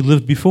live as you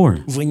lived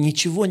before. Вы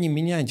ничего не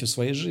меняете в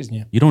своей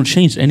жизни. You don't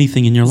change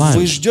anything in your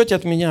Вы life. ждете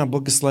от меня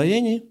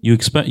благословений,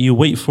 You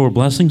wait for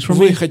blessings from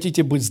вы me.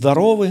 хотите быть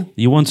здоровы,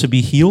 You want to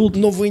be healed,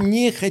 но вы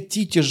не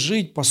хотите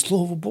жить по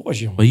Слову Божьему.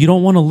 but you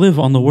don't want to live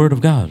on the word of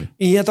God.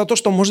 И это то,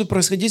 что может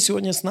происходить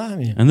сегодня с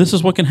нами. And this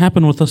is what can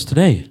happen with us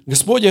today.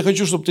 Господь, я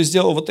хочу, чтобы ты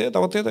сделал вот это,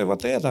 вот это и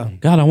вот это.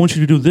 God, I want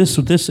you to do this,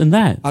 and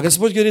that. А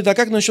Господь говорит, а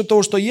как насчет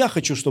того, что я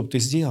хочу, чтобы ты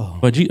сделал?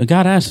 But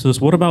God asks us,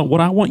 what about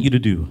what I want you to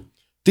do?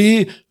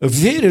 Ты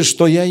веришь,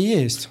 что я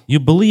есть, You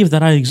believe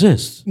that I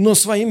exist, но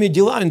своими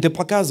делами ты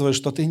показываешь,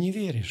 что ты не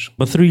веришь.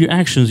 but through your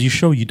actions you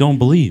show you don't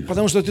believe.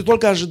 Потому что ты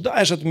только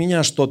ожидаешь от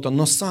меня что-то,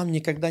 но сам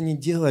никогда не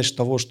делаешь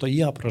того, что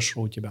я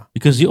прошу у тебя.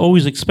 Because you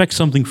always expect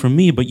something from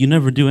me, but you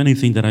never do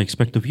anything that I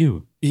expect of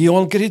you. И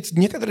он говорит,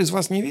 некоторые из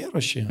вас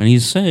неверующие. And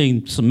he's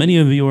saying, so many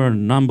of you are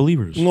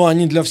non-believers, Но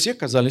они для всех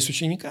казались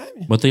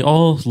учениками. but they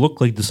all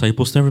look like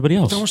disciples to everybody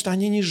else Потому что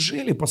они не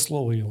жили по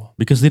слову его.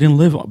 because they didn't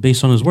live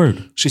based on his word.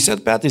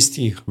 65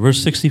 стих. Verse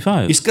 «И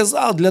 65.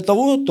 сказал для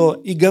того-то,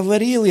 и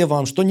говорил я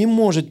вам, что не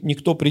может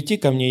никто прийти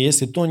ко мне,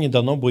 если то не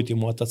дано будет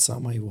ему от Отца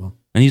моего».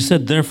 And he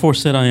said, therefore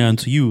said I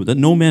unto you, that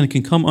no man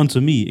can come unto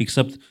me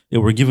except it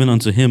were given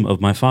unto him of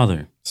my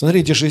Father.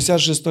 Смотрите,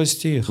 66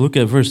 стих. Look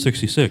at verse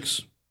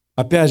 66.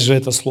 Опять же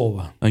это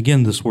слово.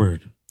 Again, this word.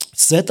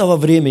 С этого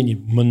времени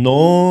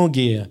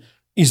многие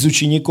из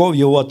учеников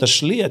его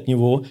отошли от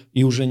него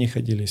и уже не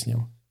ходили с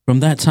ним. From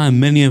that time,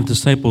 many of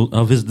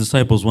his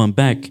disciples went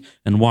back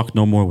and walked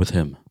no more with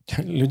him.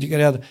 Люди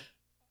говорят,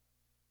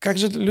 как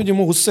же люди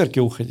могут с церкви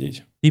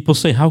уходить? People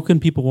say, how can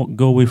people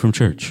go away from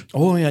church?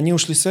 Ой, они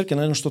ушли с церкви,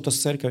 наверное, что-то с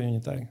церковью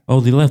не так.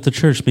 Oh, they left the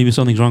church. Maybe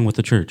something's wrong with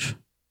the church.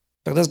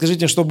 Тогда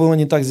скажите, что было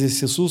не так здесь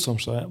с Иисусом,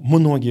 что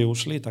многие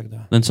ушли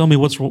тогда? Then tell me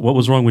what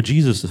was wrong with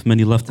Jesus if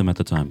many left him at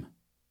the time.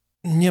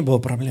 Не было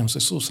проблем с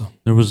Иисусом.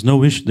 There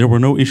were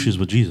no issues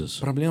with Jesus.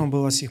 Проблема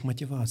была с их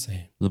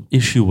мотивацией. The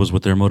issue was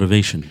with their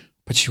motivation.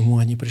 Почему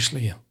они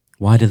пришли?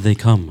 Why did they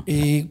come?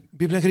 И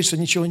Библия говорит, что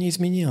ничего не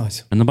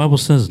изменилось. And the Bible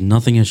says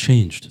nothing has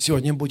changed.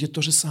 Сегодня будет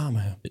то же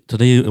самое.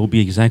 Today it will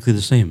be exactly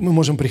the same. Мы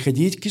можем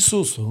приходить к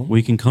Иисусу,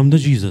 We can come to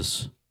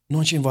Jesus, но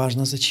очень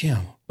важно зачем.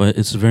 but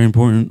it's very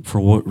important for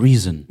what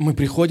reason. Мы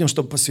приходим,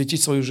 чтобы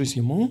посвятить свою жизнь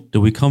Ему, Do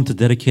we come to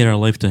dedicate our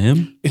life to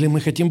Him? или мы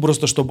хотим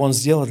просто, чтобы Он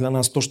сделал для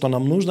нас то, что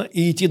нам нужно,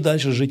 и идти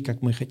дальше жить,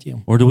 как мы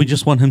хотим. Or do we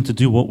just want Him to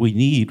do what we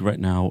need right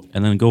now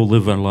and then go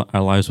live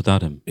our lives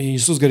without Him? И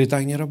Иисус говорит,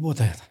 так не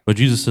работает. But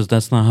Jesus says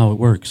that's not how it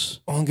works.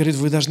 Он говорит,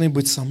 вы должны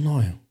быть со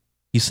мной.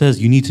 He says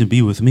you need to be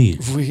with me.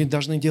 Вы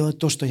должны делать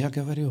то, что я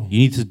говорю. You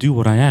need to do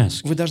what I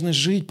ask. Вы должны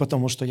жить,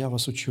 потому что я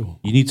вас учу.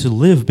 You need to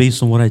live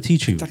based on what I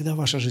teach you. Тогда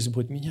ваша жизнь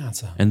будет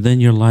меняться. And then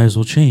your lives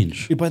will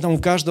change. И поэтому у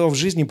каждого в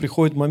жизни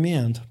приходит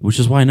момент, Which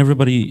is why in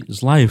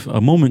everybody's life a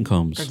moment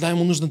comes когда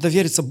ему нужно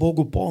довериться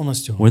Богу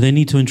полностью where they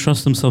need to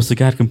entrust themselves to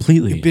God и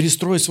completely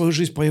перестроить свою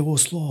жизнь по Его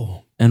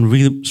Слову. and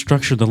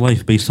restructure the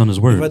life based on His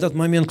В word. этот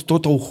момент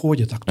кто-то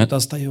уходит, а кто-то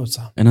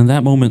остается. And in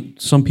that moment,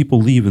 some people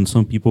leave and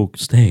some people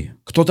stay.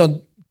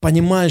 Кто-то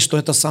понимает, что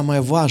это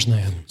самое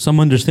важное, Some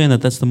understand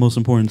that that's the most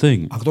important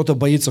thing, а кто-то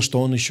боится,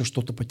 что он еще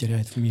что-то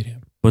потеряет в мире.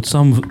 but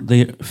some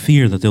they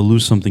fear that they'll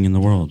lose something in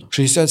the world.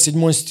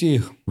 67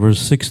 стих. Verse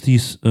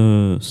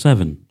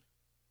 67.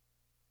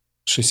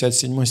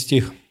 67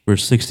 стих.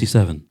 Verse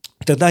 67.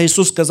 Тогда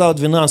Иисус сказал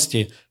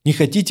 12, не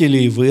хотите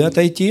ли и вы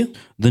отойти?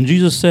 Then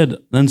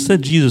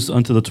said Jesus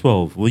unto the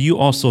 12, will you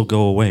also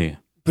go away?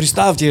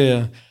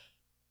 Представьте,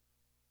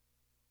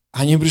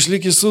 они пришли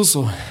к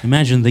Иисусу,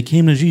 Imagine they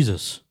came to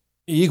Jesus,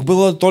 и их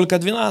было только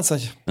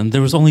 12, and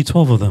there was only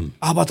 12 of them,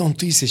 а потом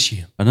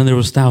тысячи. and then there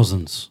was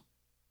thousands.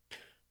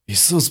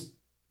 Иисус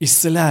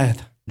исцеляет,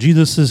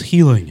 Jesus is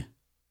healing.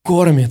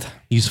 кормит,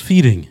 He's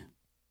feeding.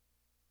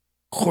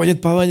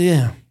 ходит по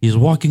воде, He's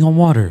walking on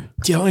water.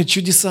 делает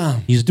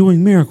чудеса. He's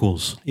doing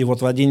miracles. И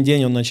вот в один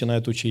день он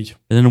начинает учить.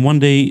 And then one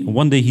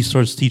day he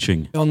starts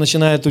teaching, И он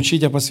начинает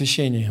учить о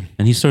посвящении.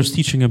 and he starts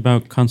teaching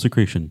about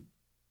consecration.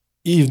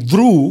 И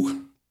вдруг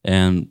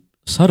And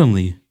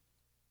suddenly,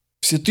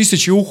 все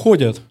тысячи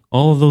уходят.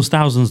 all of those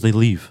thousands, they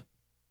leave.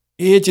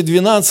 И эти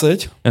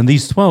 12 And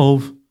these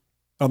 12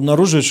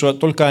 обнаруживают, что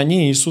только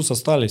они и Иисус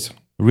остались.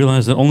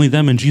 realize that only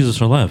them and Jesus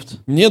are left.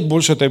 Нет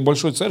больше этой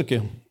большой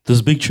церкви.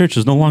 This big church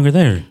is no longer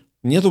there.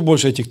 Нету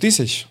больше этих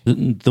тысяч.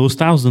 Those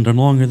thousands are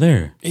no longer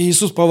there. И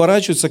Иисус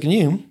поворачивается к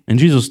ним. And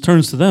Jesus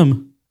turns to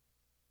them.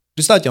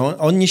 Представьте,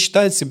 он не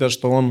считает себя,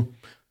 что он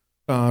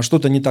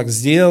что-то не так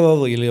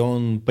сделал или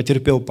он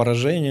потерпел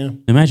поражение.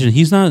 Imagine,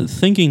 he's not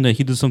thinking that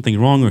he did something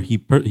wrong or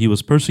he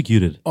was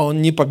persecuted. Он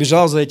не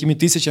побежал за этими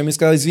тысячами и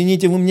сказал,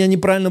 извините, вы меня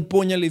неправильно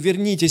поняли,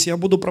 вернитесь, я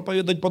буду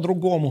проповедовать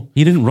по-другому.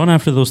 He didn't run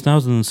after those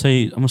thousands and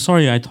say, I'm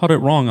sorry, I taught it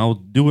wrong. I'll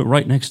do it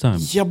right next time.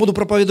 Я буду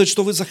проповедовать,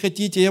 что вы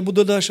захотите, я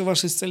буду дальше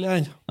вас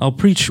исцелять. I'll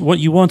preach what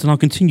you want and I'll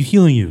continue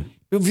healing you.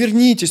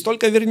 Вернитесь,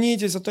 только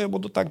вернитесь, а то я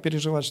буду так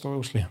переживать, что вы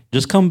ушли.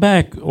 Just come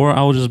back or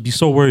I'll just be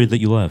so worried that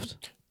you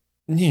left.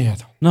 Нет.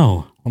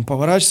 No. Он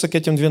поворачивается к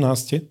этим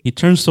 12. He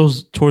turns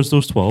towards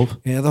those 12,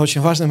 И это очень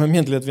важный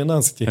момент для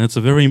 12. and it's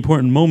a very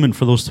important moment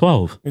for those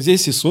 12.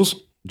 Здесь Иисус,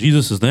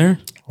 Jesus is there.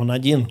 Он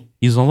один.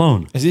 He's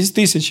alone. А здесь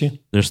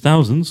тысячи, There's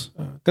thousands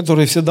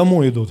которые все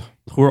домой идут.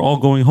 who are all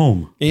going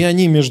home, И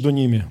они между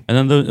ними.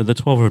 and then the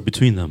 12 are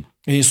between them.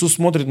 И Иисус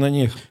смотрит на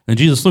них. And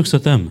Jesus looks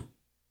at them,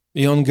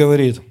 И Он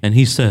говорит, and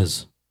he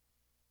says,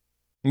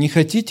 не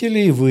хотите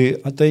ли вы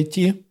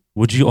отойти?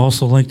 would you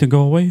also like to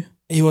go away?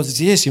 И вот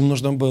здесь им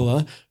нужно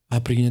было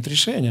принять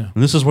решение.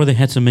 And this is where they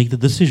had to make the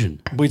decision,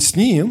 Быть с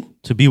Ним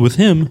to be with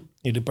him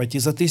или пойти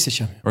за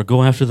тысячами. or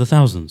go after the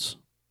thousands.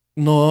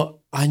 Но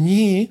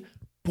они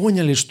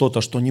поняли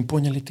что-то, что не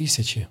поняли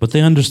тысячи. But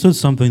they understood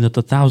something that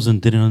the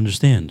 1,000 didn't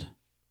understand.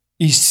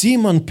 И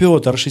Симон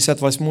Петр,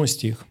 68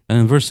 стих, And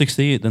in verse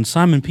 68, then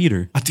Simon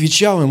Peter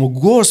отвечал ему: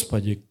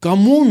 «Господи,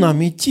 кому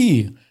нам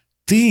идти?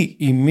 Ты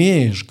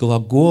имеешь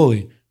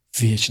глаголы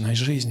вечной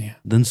жизни».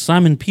 Then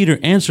Simon Peter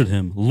answered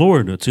him,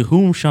 Lord, to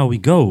whom shall we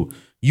go?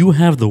 You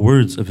have the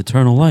words of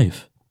eternal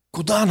life.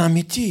 Куда нам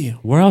идти?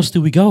 Where else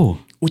do we go?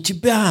 У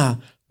тебя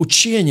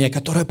учение,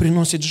 которое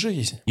приносит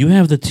жизнь. You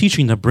have the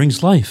teaching that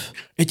brings life.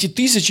 Эти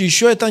тысячи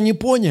еще это не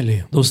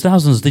поняли, Those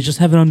thousands, they just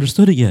haven't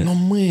understood it yet. но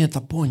мы это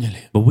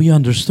поняли. But we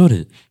understood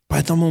it,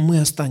 Поэтому мы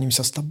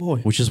останемся с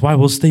тобой. which is why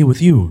we'll stay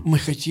with you. Мы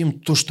хотим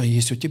то, что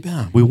есть у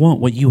тебя. We want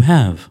what you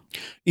have.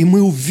 И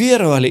мы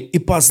уверовали и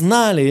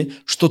познали,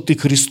 что ты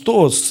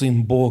Христос,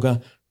 Сын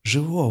Бога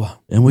живого.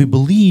 And we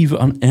believe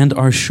and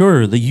are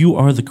sure that you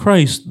are the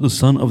Christ, the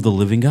Son of the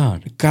living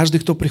God. Каждый,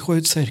 кто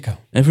приходит в церковь,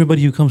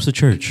 Everybody who comes to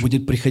church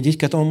будет приходить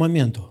к этому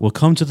моменту, will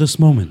come to this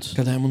moment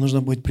когда ему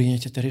нужно будет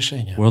принять это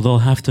решение. where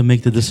they'll have to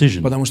make the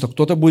decision. Потому что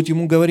кто-то будет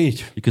ему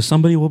говорить: Because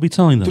somebody will be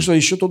telling them, ты что,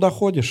 еще туда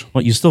ходишь?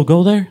 what, you still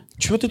go there?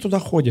 Чего ты туда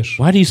ходишь?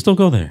 Why do you still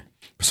go there?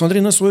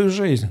 Посмотри на свою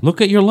жизнь.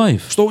 Look at your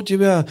life. Что у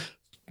тебя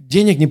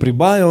денег не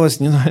прибавилось,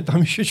 не знаю,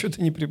 там еще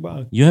что-то не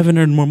прибавилось. You haven't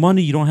earned more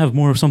money, you don't have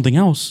more of something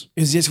else.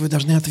 И здесь вы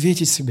должны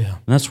ответить себе: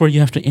 And that's where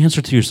you have to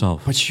answer to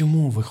yourself.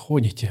 почему вы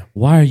ходите?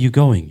 Why are you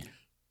going?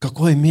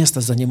 Какое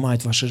место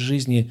занимает в вашей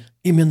жизни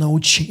именно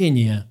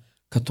учение,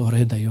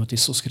 которое дает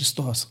Иисус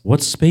Христос?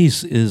 What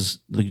space is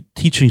the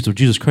teachings of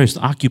Jesus Christ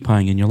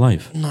occupying in your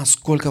life?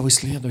 Насколько вы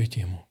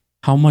следуете Ему?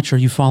 How much are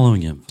you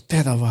following Him? Вот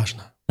это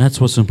важно. That's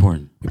what's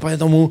important. И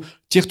поэтому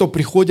те, кто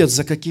приходят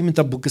за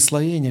какими-то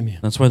благословениями,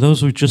 That's why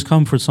those who just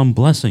come for some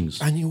blessings,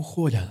 они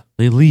уходят.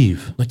 they leave.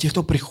 Но те,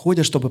 кто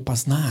приходят, чтобы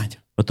познать,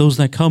 But those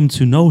that come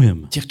to know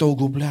Him, те, кто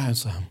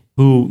углубляются,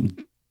 who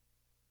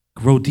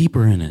grow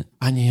deeper in it,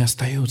 они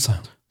остаются.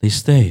 they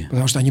stay.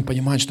 Потому что они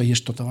понимают, что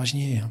есть что-то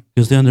важнее.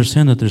 Because they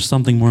understand that there's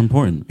something more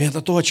important. И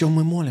это то, о чем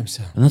мы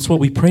молимся. And that's what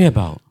we pray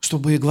about.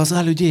 Чтобы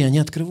глаза людей, они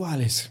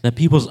открывались. That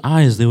people's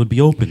eyes, they would be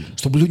opened.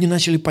 Чтобы люди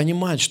начали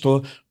понимать,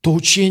 что то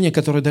учение,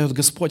 которое дает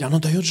Господь, оно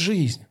дает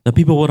жизнь. That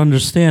people would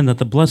understand that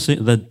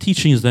the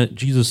teachings that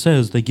Jesus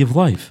says, they give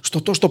life. Что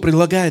то, что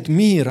предлагает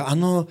мир,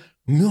 оно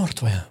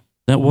мертвое.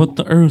 That what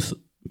the earth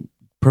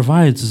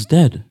provides is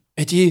dead.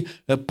 Эти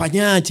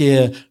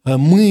понятия,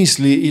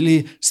 мысли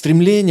или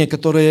стремления,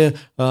 которые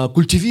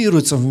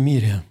культивируются в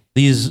мире,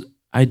 These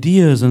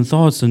ideas and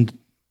thoughts and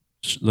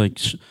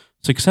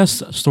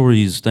success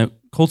stories that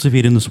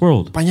cultivate in this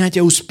world.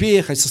 понятие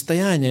успеха,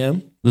 состояния,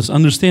 This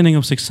understanding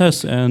of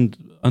success and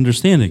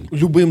understanding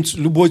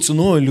любой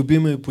ценой,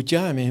 любыми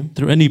путями,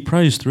 through any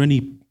price, through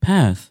any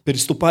path,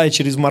 переступая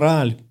через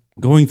мораль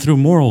going through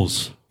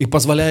morals и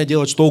позволяя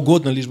делать что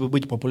угодно, лишь бы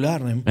быть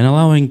популярным, and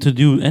allowing to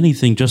do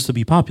anything just to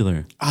be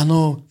popular,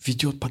 оно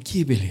ведет по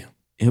гибели.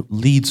 it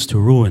leads to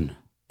ruin.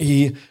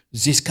 И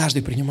здесь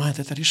каждый принимает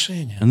это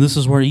решение. And this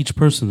is where each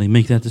person, they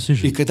make that И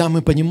decision. когда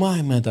мы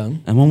понимаем это,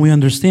 And when we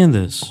understand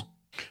this,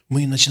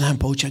 мы начинаем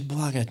получать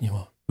благо от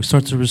Него. we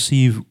start to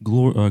receive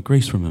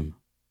grace from Him.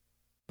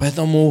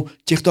 Поэтому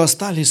те, кто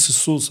остались с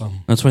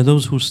Иисусом, That's why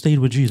those who stayed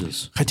with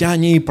Jesus, хотя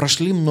они и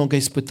прошли много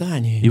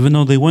испытаний even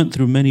though they went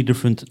through many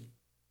different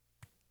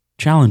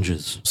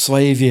challenges, в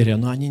своей вере,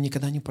 но они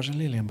никогда не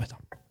пожалели об этом.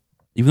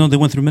 even though they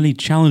went through many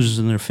challenges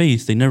in their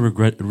faith, they never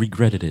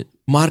regretted it.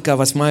 Марка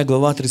 8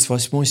 глава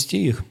 38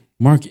 стих.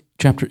 Mark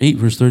chapter 8,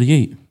 verse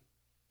 38.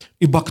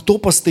 «Ибо кто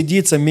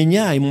постыдится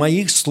меня и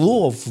моих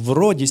слов в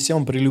роде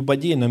сем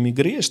прелюбодейном и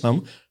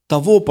грешном,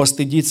 того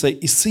постыдится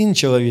и Сын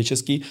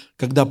Человеческий,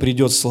 когда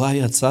придет в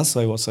славе Отца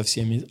Своего со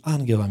всеми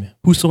ангелами».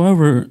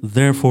 Whosoever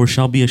therefore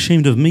shall be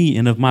ashamed of me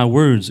and of my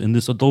words in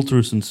this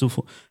adulterous and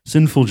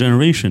sinful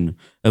generation,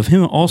 of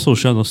him also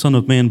shall the Son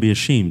of Man be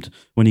ashamed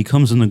when he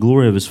comes in the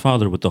glory of his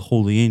Father with the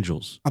holy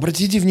angels.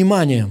 Обратите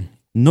внимание.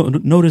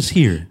 Notice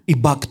here,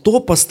 «Ибо кто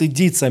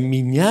постыдится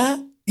меня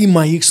и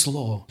моих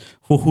слов».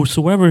 for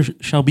whosoever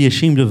shall be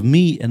ashamed of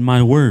me and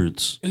my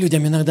words.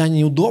 Людям иногда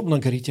неудобно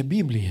говорить о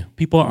Библии.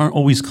 People aren't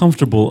always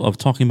comfortable of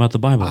talking about the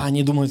Bible. А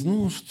они думают: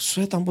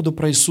 что я там буду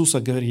про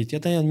Иисуса говорить?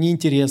 Это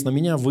неинтересно,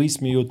 меня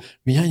высмеют,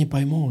 меня не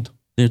поймут.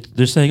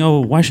 They're saying, oh,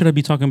 why should I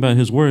be talking about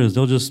his words?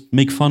 They'll just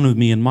make fun of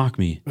me and mock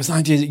me. Вы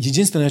знаете,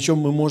 единственное, о чем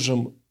мы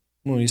можем,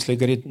 если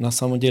говорить на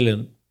самом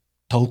деле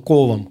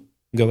толковом,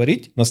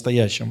 говорить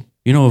настоящем,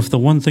 You know, if the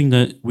one thing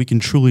that we can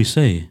truly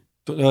say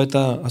то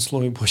это о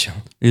Слове Божьем.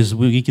 is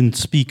we can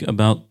speak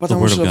about the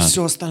Потому Word of что God.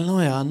 все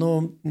остальное,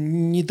 оно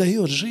не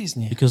дает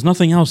жизни. Because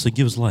nothing else that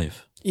gives life.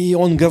 И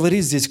он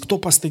говорит здесь: кто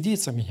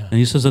постыдится меня? And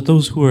he says that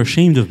those who are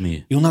ashamed of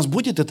me, И у нас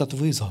будет этот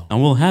вызов.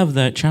 and we'll have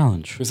that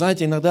challenge. Вы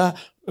знаете, иногда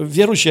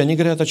верующие, они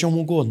говорят о чем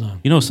угодно.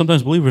 You know,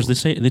 sometimes believers,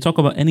 they talk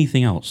about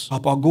anything else. О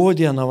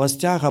погоде, о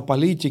новостях, о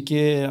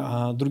политике,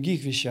 о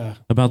других вещах.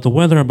 About the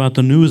weather, about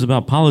the news,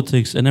 about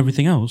politics, and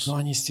everything else. Но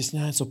они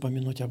стесняются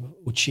упомянуть об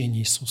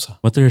учении Иисуса.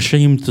 But they're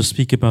ashamed to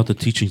speak about the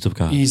teachings of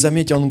God. И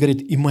заметьте, он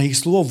говорит: и моих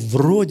слов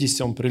вроде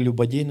сем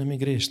прелюбодейном и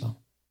грешном.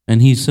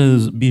 And he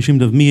says, be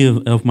ashamed of me,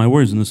 of my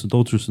words in this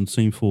adulterous and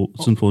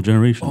sinful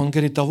generation. Он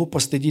говорит, того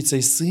постыдится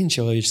и Сын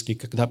Человеческий,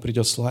 когда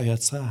придет в славе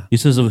Отца. He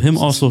says, of him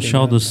also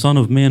shall the Son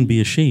of Man be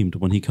ashamed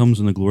when he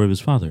comes in the glory of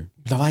his Father.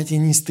 Давайте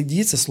не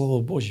стыдиться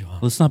Слова Божьего.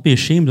 Let's not be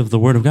ashamed of the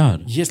word of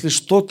God. Если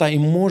что-то и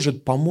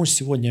может помочь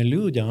сегодня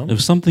людям, If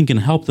something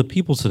can help the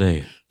people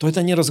today, то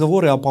это не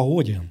разговоры о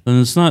погоде,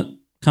 then it's not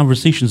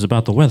conversations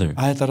about the weather,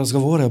 а это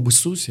разговоры об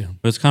Иисусе,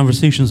 but it's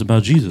conversations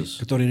about Jesus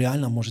который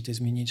реально может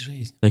изменить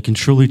жизнь. that can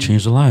truly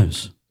change the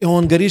lives. И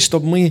Он говорит,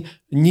 чтобы мы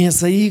не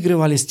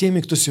заигрывали с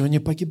теми, кто сегодня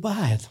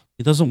погибает,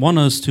 He doesn't want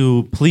us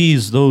to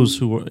please those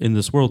who are in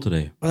this world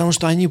today потому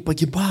что они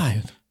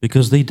погибают.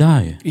 because they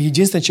die. И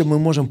единственное, чем мы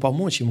можем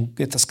помочь им,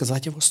 это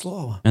сказать Его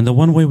Слово. And the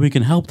one way we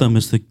can help them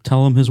is to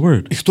tell them His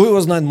word. И кто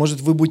его знает,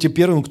 может, вы будете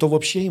первым, кто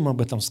вообще им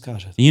об этом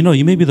скажет. And you know,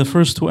 you may be the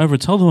first to ever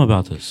tell them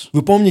about this.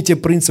 Вы помните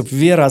принцип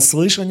вера от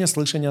слышания,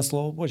 слышание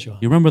Слова Божьего.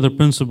 You remember the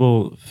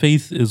principle,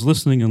 faith is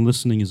listening and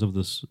listening is of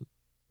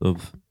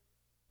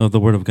the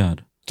word of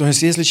God. То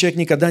есть, если человек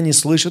никогда не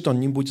слышит, он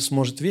не будет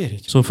сможет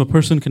верить. So if a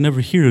person can never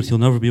hear it, he'll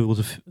never be able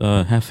to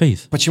have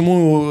faith.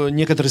 Почему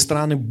некоторые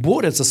страны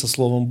борются со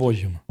Словом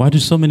Божьим? Why do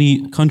so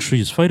many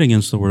countries fight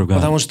against the word of God?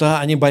 Потому что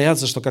они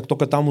боятся, что как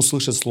только там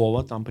услышат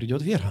Слово, там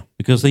придет вера.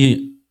 Because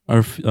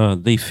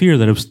they fear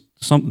that if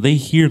they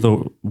hear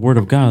the word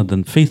of God,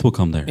 then faith will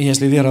come there. И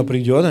если вера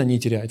придет, они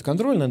теряют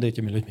контроль над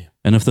этими людьми.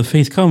 And if the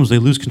faith comes, they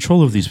lose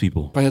control of these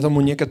people. Поэтому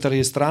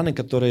некоторые страны,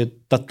 которые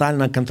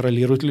тотально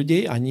контролируют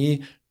людей,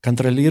 они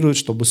контролируют,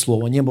 чтобы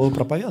Слово не было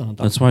проповедано.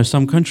 That's why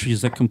some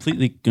countries that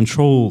completely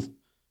control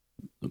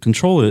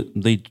it,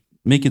 they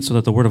make it so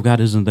that the word of God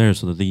isn't there,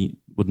 so that they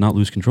would not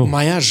lose control.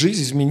 Моя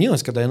жизнь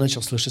изменилась, когда я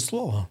начал слышать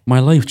Слово. My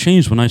life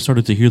changed when I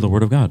started to hear the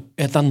word of God.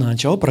 Это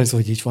начало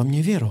производить во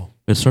мне веру.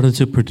 It started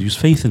to produce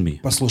faith in me.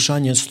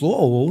 Послушание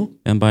Слову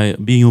And by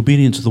being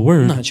obedient to the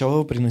word,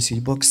 начало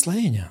приносить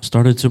благословение.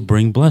 started to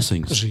bring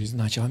blessings. Жизнь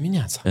начала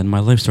меняться. And my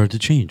life started to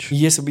change.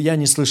 Если бы я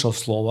не слышал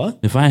Слова,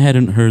 If I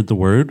hadn't heard the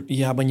word,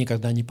 я бы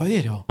никогда не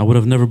поверил. I would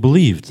have never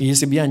believed. И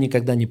если бы я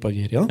никогда не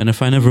поверил, And if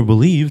I never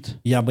believed,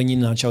 я бы не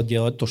начал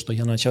делать то, что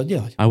я начал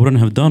делать. I wouldn't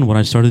have done what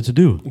I started to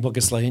do.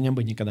 Благословения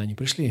бы никогда не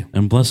пришли.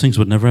 And blessings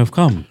would never have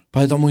come.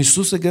 Поэтому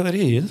Иисус и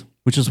говорит,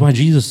 Which is why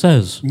Jesus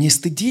says, не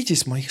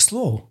стыдитесь моих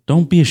слов.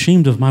 don't be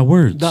ashamed of my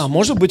words. Да,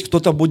 может быть,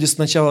 кто-то будет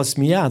сначала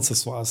смеяться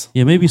с вас.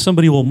 Yeah, maybe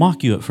somebody will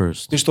mock you at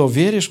first. Ты что,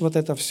 веришь в вот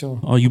это все?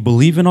 Oh, you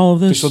believe in all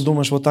of Ты this? что,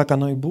 думаешь, вот так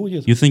оно и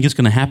будет? You think it's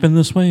going to happen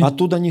this way?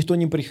 Оттуда никто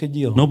не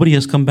приходил. Nobody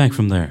has come back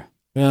from there.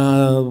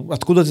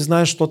 Откуда ты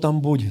знаешь, что там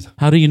будет?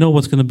 How do you know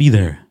what's going to be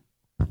there?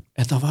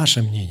 Это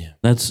ваше мнение.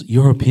 That's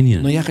your Но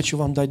opinion. я хочу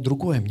вам дать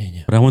другое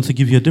мнение. But I want to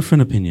give you a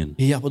different opinion.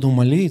 И я буду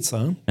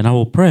молиться, And I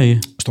will pray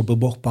чтобы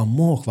Бог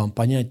помог вам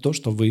понять то,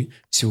 что вы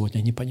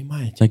сегодня не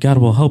понимаете. that God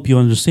will help you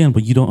understand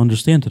what you don't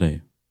understand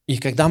today. И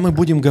когда мы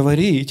будем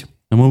говорить,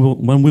 And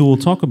when we will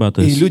talk about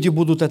и this, люди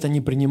будут это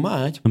не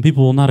принимать, and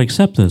people will not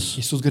accept this,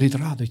 Иисус говорит,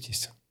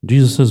 радуйтесь.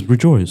 Jesus says,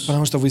 rejoice,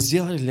 Потому что вы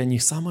сделали для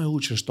них самое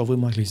лучшее, что вы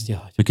могли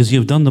сделать. because you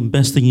have done the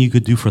best thing you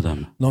could do for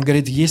them. Но Он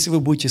говорит, если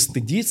вы будете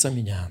стыдиться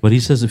меня, But he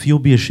says, if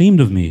you'll be ashamed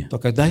of me, то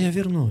когда я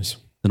вернусь,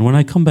 then when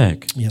I come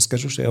back, я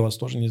скажу, что я вас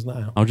тоже не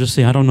знаю. I'll just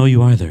say, I don't know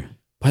you either.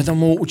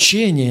 Поэтому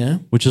учение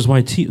Which is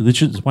why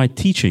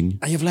teaching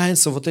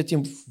является вот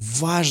этим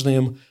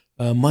важным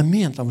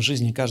моментом в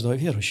жизни каждого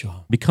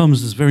верующего.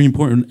 becomes this very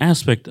important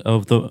aspect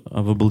of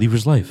a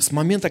believer's life. С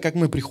момента, как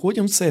мы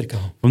приходим в церковь,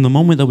 From the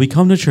moment that we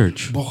come to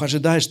church, Бог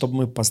ожидает, чтобы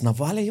мы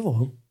познавали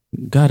Его,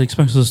 God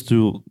expects us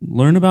to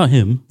learn about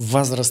Him,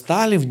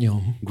 возрастали в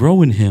Нем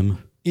grow in Him,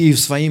 и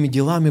своими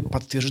делами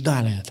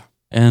подтверждали это.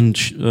 and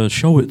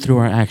show it through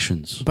our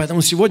actions.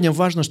 Поэтому сегодня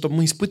важно, чтобы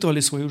мы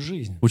испытывали свою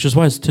жизнь. Which is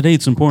why today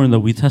it's important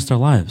that we test our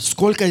lives.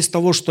 Сколько из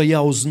того, что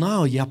я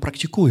узнал, я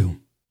практикую.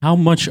 How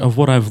much of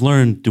what I've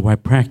learned do I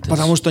practice?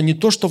 Потому что не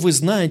то, что вы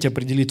знаете,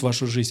 определит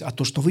вашу жизнь, а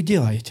то, что вы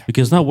делаете.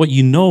 Because not what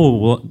you know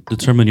will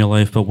determine your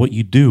life, but what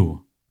you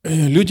do.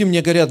 Люди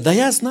мне говорят, да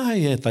я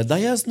знаю это, да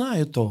я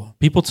знаю то.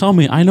 People tell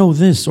me, I know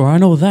this or I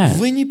know that.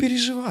 Вы не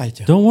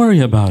переживайте. Don't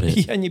worry about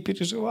it. Я не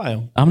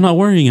переживаю. I'm not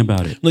worrying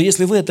about it. Но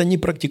если вы это не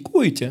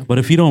практикуете, But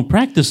if you don't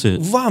practice it,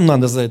 вам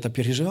надо за это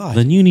переживать.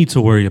 then you need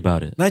to worry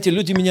about it. Знаете,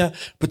 люди меня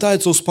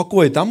пытаются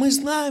успокоить. А мы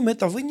знаем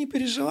это, вы не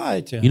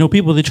переживайте. You know,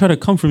 people, they try to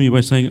comfort me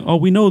by saying, oh,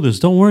 we know this,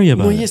 don't worry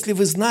Но about it. если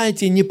вы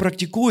знаете и не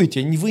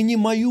практикуете, вы не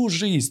мою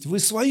жизнь, вы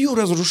свою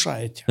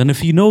разрушаете. Then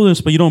if you know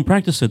this, but you don't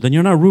practice it, then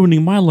you're not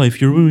ruining my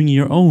life, you're ruining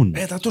your own.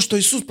 Это то, что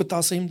Иисус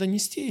пытался им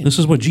донести. This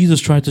is what Jesus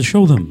tried to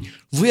show them.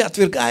 Вы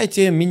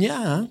отвергаете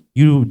меня,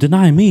 You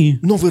deny me,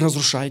 но вы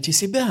разрушаете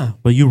себя.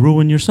 but you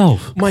ruin yourself.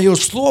 Мое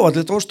слово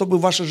для того, чтобы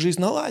ваша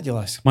жизнь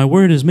наладилась. My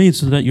word is made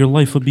so that your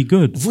life would be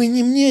good. Вы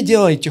не мне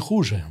делаете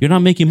хуже. You're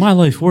not making my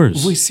life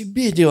worse. Вы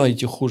себе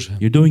делаете хуже.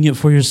 You're doing it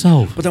for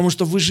yourself. Потому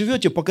что вы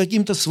живете по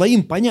каким-то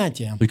своим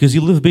понятиям. Because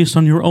you live based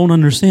on your own Вы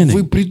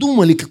understanding.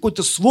 придумали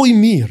какой-то свой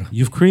мир.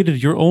 You've created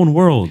your own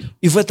world.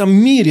 И в этом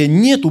мире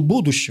нету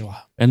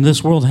будущего. And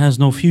this world has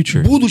no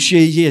future.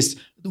 Будущее есть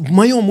в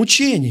моем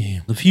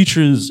учении. The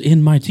future is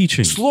in my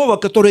teaching. Слово,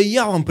 которое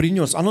я вам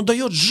принес, оно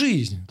дает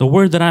жизнь. The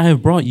word that I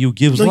have brought you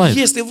gives Но life.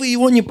 если вы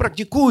его не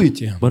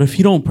практикуете, But if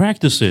you don't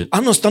practice it,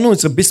 оно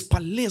становится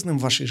бесполезным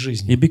в вашей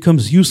жизни. it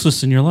becomes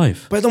useless in your life.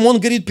 Поэтому он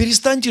говорит,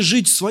 перестаньте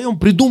жить в своем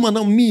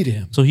придуманном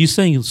мире So he's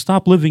saying,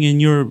 stop living in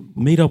your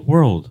made-up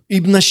world и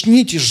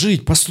начните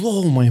жить по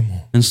слову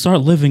моему. and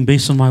start living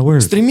based on my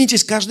word.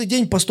 Стремитесь каждый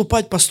день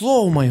поступать по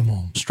слову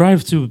моему,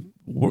 Strive to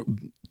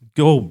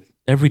go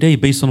every day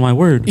based on my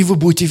word, и вы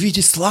будете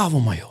видеть славу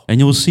мою, and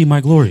you will see my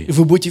и glory,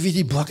 вы будете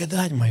видеть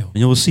благодать мою.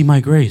 and you will see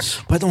my grace.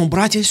 Поэтому,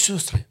 братья и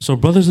сестры, So,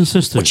 brothers and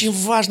sisters, очень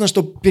важно,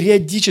 чтобы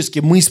периодически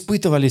мы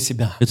испытывали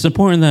себя. it's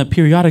important that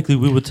periodically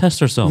we would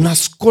test ourselves.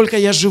 Насколько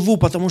я живу,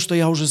 потому что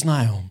я уже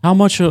знаю. How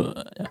much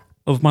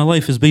of my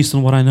life is based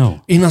on what I know,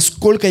 И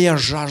насколько я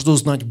жажду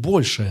знать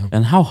больше.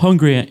 and how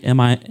hungry am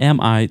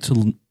I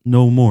to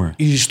know more.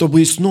 И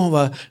чтобы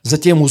снова,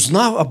 затем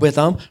узнав об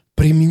этом,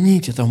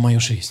 применить это в мою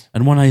жизнь.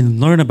 And when I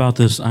learn about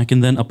this, I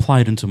can then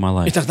apply it into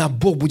my И life. тогда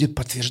Бог будет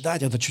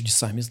подтверждать это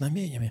чудесами,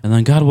 знамениями. And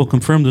then God will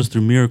confirm this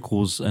through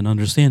miracles and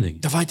understanding.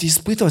 Давайте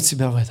испытывать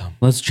себя в этом.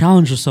 Let's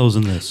challenge ourselves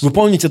in this. Вы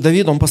помните,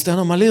 Давид, он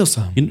постоянно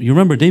молился. You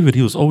remember David,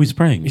 he was always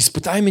praying.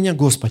 «Испытай меня,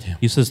 Господи,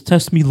 He says,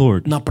 test me,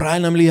 Lord. на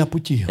правильном ли я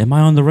пути? Am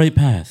I on the right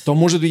path? То,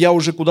 может, я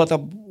уже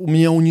куда-то,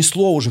 меня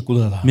унесло уже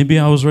куда-то. Maybe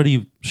I was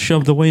already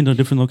shoved away into a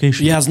different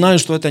location. Я знаю,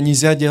 что это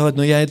нельзя делать,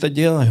 но я это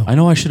делаю. I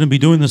know I shouldn't be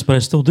doing this, but I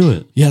still do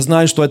it. Я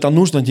знаю, что это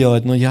нужно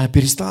делать, но я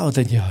перестал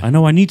это делать». I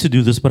know I need to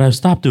do this, but I've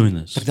stopped doing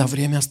this. Тогда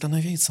время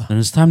остановиться, And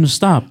it's time to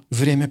stop.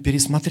 время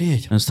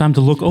пересмотреть, And it's time to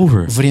look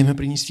over время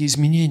принести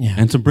изменения,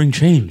 and to bring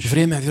change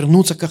время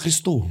вернуться ко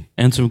Христу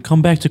and to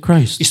come back to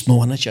Christ и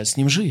снова начать с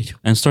Ним жить.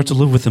 and start to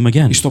live with Him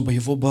again И чтобы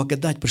Его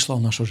благодать пришла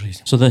в нашу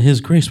жизнь. so that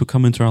His grace would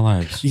come into our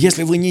lives.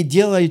 Если вы не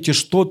делаете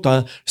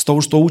что-то с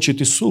того, что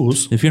учит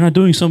Иисус, If you're not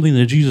doing something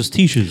that Jesus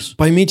teaches,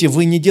 поймите,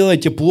 вы не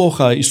делаете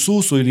плохо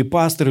Иисусу или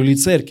пастору или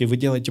церкви, вы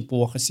делаете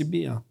плохо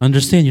себе.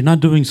 understand you're not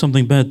doing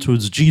something bad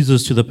towards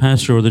Jesus, to the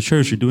pastor, or the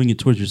church. You're doing it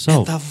towards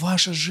yourself. Это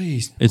ваша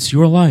жизнь. It's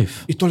your life.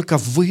 И только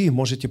вы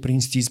можете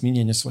принести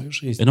изменения в свою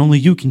жизнь. And only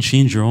you can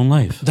change your own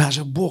life.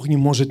 Даже Бог не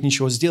может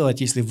ничего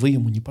сделать, если вы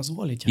Ему не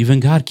позволите. Even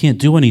God can't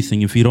do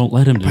anything if you don't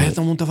let Him do it.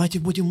 Поэтому давайте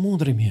будем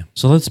мудрыми.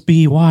 So let's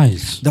be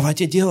wise.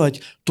 Давайте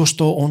делать то,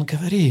 что Он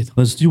говорит.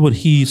 Let's do what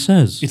He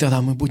says. И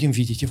тогда мы будем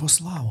видеть Его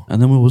славу. And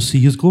then we will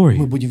see His glory.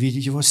 Мы будем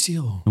видеть Его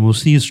силу. And we'll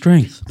see His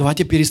strength.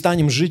 Давайте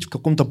перестанем жить в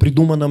каком-то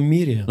придуманном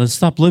мире, Let's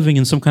stop living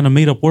in some kind of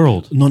made-up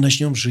world, но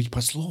начнем жить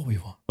по Слову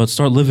Его. but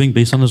start living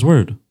based on His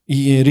word.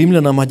 И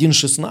Римлянам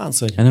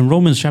 1:16. And in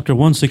Romans chapter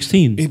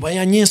 1:16, «Ибо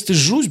я не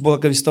стыжусь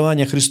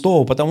благовествования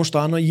Христова, потому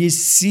что оно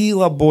есть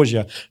сила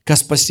Божья ко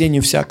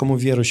спасению всякому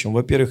верующему,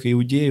 во-первых,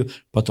 иудею,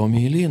 потом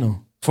и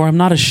Елину». for I'm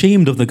not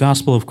ashamed of the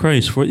gospel of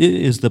Christ, for it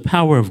is the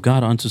power of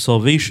God unto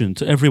salvation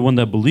to everyone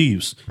that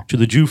believes, to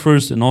the Jew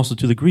first and also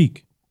to the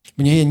Greek.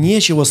 Мне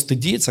нечего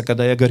стыдиться,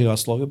 когда я говорю о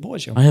Слове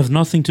Божьем. I have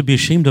nothing to be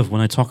ashamed of when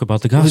I talk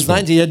about the Вы gospel.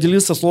 знаете, я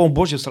делился Словом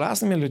Божьим с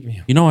разными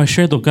людьми. You know, I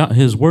shared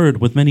His word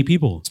with many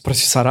people, С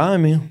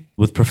профессорами,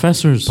 with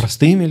professors,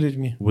 простыми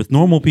людьми, with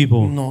normal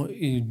people, но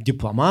и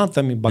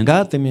дипломатами,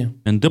 богатыми.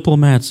 and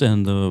diplomats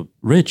and the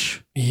rich.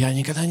 И я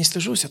никогда не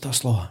стыжусь этого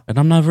слова. And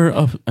I'm never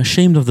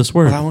ashamed of this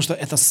word Потому что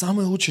это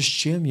самое лучшее, с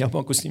чем я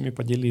могу с ними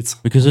поделиться.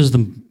 because it's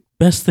the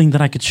best thing that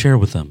I could share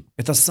with them.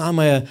 Это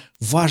самое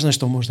важное,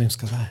 что можно им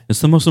сказать.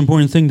 It's the most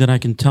important thing that I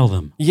can tell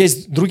them.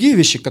 Есть другие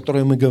вещи,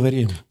 которые мы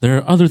говорим. There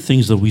are other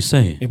things that we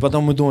say, И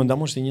потом мы думаем, да,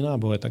 может, и не надо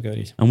было это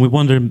говорить. and we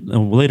wonder,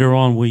 later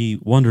on, we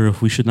wonder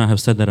if we should not have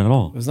said that at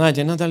all. Вы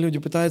знаете, иногда люди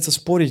пытаются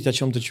спорить о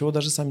чем-то, чего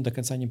даже сами до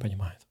конца не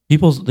понимают.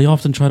 People, they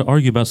often try to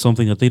argue about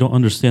something that they don't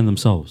understand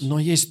themselves. Но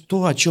есть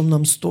то, о чем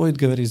нам стоит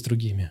говорить с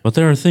другими. But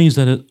there are things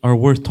that are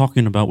worth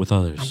talking about with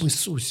Об others.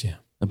 Иисусе,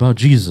 About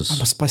Jesus,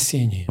 об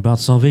спасении, about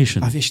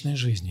salvation, о вечной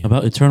жизни,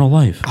 about eternal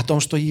life, о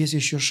том, что есть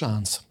еще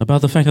шанс,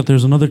 about the fact that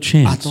there's another о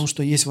chance, том,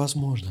 что есть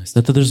возможность.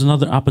 that there's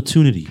another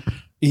opportunity.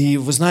 И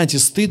вы знаете,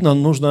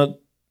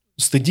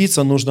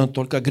 стыдиться нужно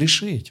только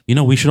грешить. You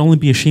know, we should only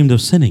be ashamed of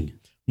sinning,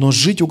 Но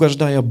жить,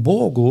 угождая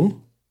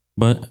Богу,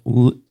 but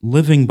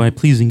living by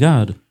pleasing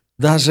God,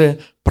 даже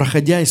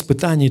проходя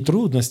испытания и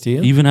трудности,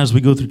 even as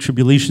we go through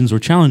tribulations or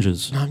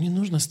challenges, нам не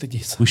нужно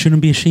стыдиться. we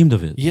shouldn't be ashamed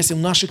of it. Если в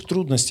наших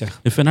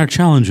трудностях If in our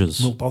challenges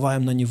мы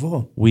уповаем на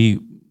Него, we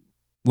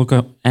look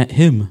up at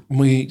Him,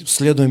 мы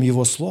следуем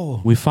Его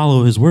Слову, we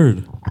follow His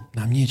word,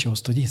 нам нечего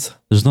стыдиться.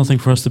 there's nothing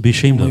for us to be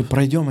ashamed Мы of.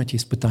 пройдем эти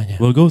испытания.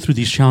 We'll go through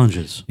these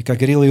challenges. И как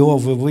говорил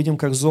Иов, мы выйдем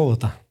как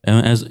золото.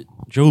 And as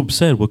Job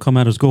said, we'll come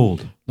out as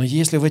gold. Но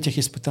если в этих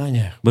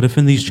испытаниях But if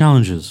in these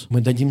challenges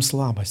мы дадим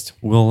слабость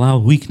we'll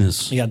allow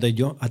weakness и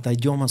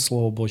отойдем от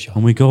Слова Божьего,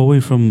 and we go away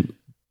from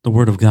the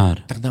word of God,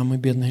 тогда мы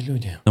бедные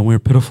люди. then we're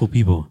pitiful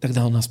people.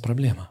 Тогда у нас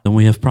проблема. Then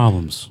we have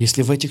problems.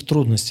 Если в этих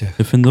трудностях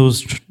If in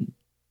those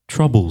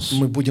troubles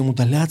мы будем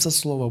удаляться от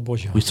Слова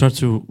Божьего, we start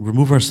to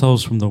remove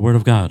ourselves from the word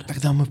of God,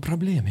 тогда мы в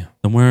проблеме.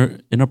 then we're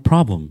in a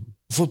problem.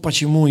 Вот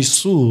почему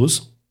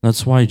Иисус,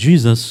 That's why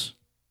Jesus,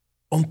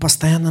 Он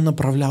постоянно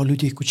направлял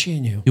людей к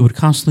учению. He would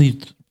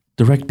constantly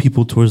direct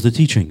people towards the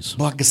teachings,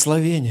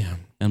 Благословение,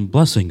 And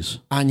blessings,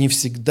 они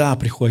всегда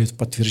приходят в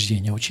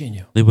подтверждение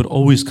учению. they would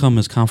always come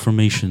as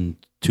confirmation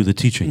to the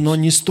teachings. Но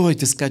не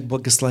стоит искать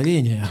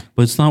благословения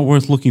But it's not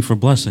worth looking for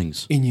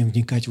blessings и не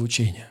вникать в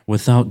учение.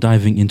 without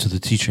diving into the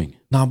teaching.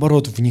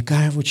 Наоборот,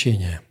 вникая в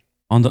учение,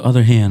 On the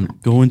other hand,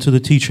 go into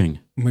the teaching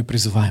мы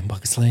призываем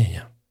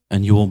благословение.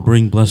 and you will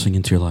bring blessing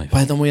into your life.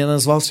 Поэтому я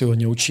назвал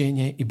сегодня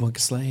учение и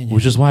благословение.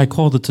 Which is why I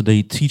called it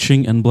today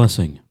teaching and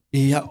blessing. И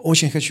я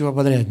очень хочу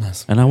ободрять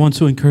нас, And I want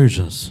to encourage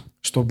us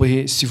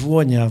чтобы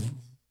сегодня,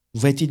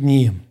 в эти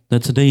дни,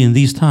 that today in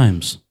these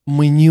times,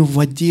 мы не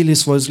уводили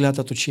свой взгляд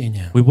от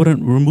учения we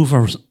wouldn't remove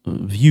our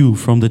view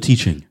from the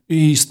teaching,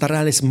 и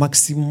старались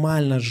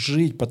максимально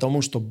жить,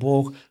 потому что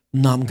Бог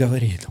нам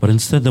говорит. but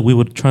instead that we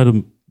would try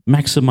to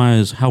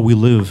maximize how we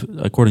live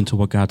according to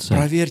what God said.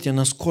 Проверьте,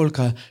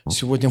 насколько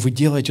сегодня вы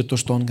делаете то,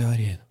 что Он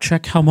говорит.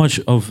 Check how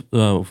much of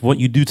what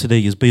you do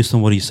today is based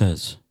on what He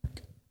says.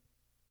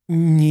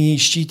 Не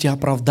ищите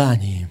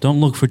оправданий, Don't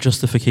look for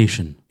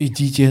justification.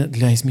 идите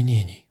для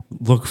изменений.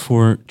 Look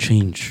for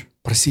change.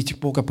 Просите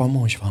Бога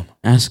помочь вам.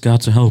 Ask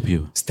God to help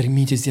you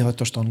Стремитесь делать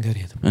то, что Он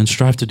говорит. and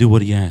strive to do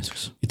what He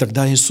asks. И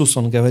тогда Иисус,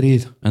 Он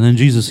говорит, And then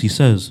Jesus, He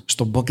says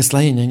что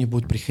благословения, они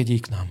будут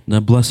приходить к нам.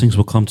 that blessings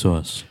will come to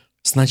us.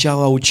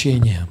 Сначала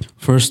учение,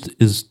 First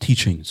is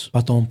teachings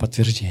потом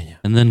подтверждение.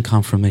 and then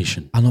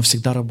confirmation. Оно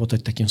всегда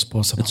работает таким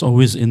способом. It's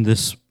always in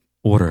this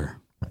order.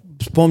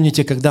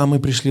 Вспомните, когда мы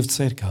пришли в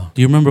церковь,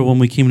 Do you remember when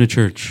we came to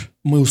church?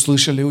 мы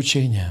услышали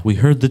учение, We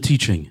heard the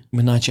teaching.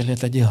 мы начали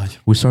это делать,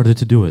 We started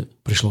to do it,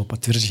 пришло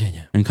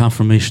подтверждение. and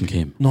confirmation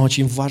came. Но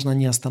очень важно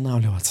не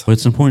останавливаться. But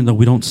it's important that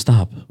we don't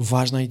stop.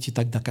 Важно идти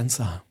так до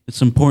конца.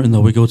 It's important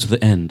that we go to the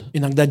end.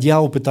 Иногда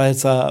дьявол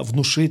пытается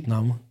внушить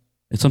нам,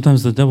 And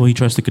sometimes the devil, he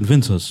tries to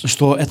convince us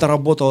что это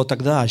работало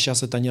тогда, а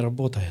сейчас это не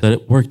работает. that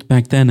it worked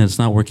back then and it's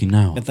not working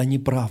now. Это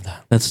неправда.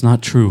 That's not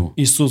true.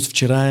 Иисус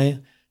вчера,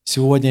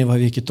 сегодня и во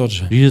веки тот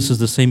же. Jesus is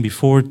the same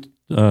before,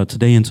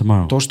 today, and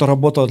tomorrow. То, что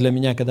работало для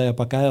меня, когда я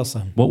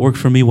покаялся, What worked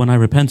for me when I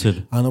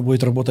repented, оно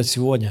будет работать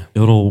сегодня,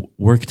 it'll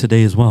work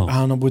today as well.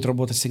 а оно будет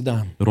работать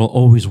всегда. It'll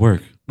always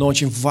work. Но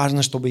очень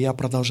важно, чтобы я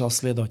продолжал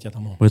следовать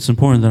этому. But it's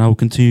important that I will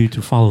continue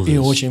to follow И this.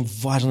 очень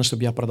важно,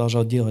 чтобы я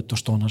продолжал делать то,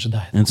 что Он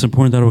ожидает. And it's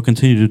important that I will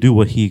continue to do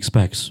what He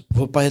expects.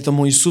 Вот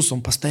поэтому Иисус,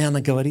 Он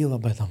постоянно говорил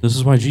об этом. This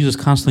is why Jesus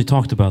constantly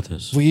talked about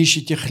this. Вы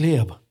ищете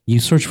хлеб, You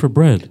search for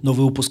bread, но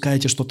вы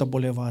упускаете что-то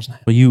более важное.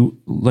 but you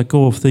let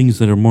go of things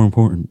that are more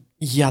important.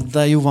 Я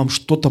даю вам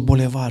что-то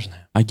более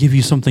важное. I give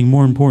you something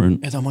more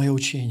important, Это мое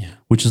учение.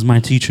 which is my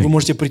Вы teaching.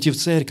 можете прийти в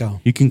церковь,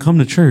 You can come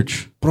to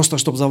church просто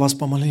чтобы за вас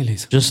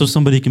помолились, just so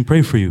somebody can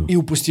pray for you и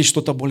упустить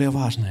что-то более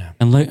важное.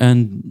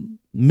 and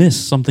miss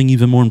something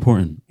even more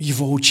important,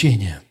 Его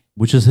учение,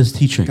 which is His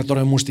teaching,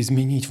 которое может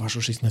изменить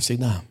вашу жизнь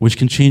навсегда. which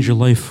can change your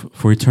life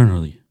for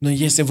eternally. Но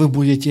если вы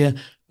будете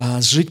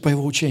жить по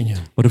Его учению,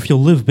 But if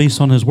you'll live based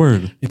on His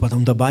word, и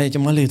потом добавите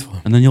молитву,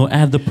 and then you'll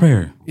add the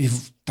prayer, и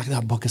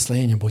тогда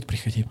благословение будет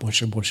приходить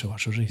больше и больше в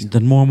вашу жизнь.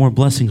 then more and more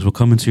blessings will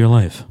come into your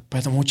life,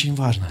 Поэтому очень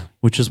важно,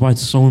 which is why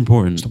it's so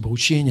important чтобы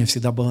учение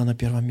всегда было на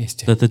первом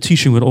месте, that the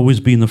teaching would always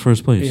be in the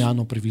first и place,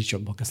 оно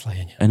привлечет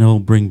благословение. and it will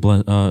bring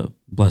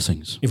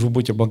blessings, И вы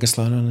будете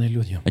благословенные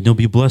люди. and you'll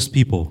be blessed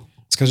people.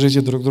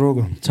 Скажите друг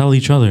другу, Tell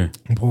each other,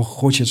 Бог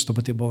хочет,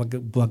 чтобы ты был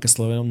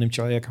благословенным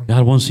человеком.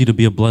 God wants you to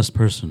be a blessed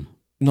person.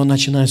 Но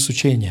начинай с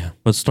учения.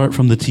 But start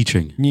from the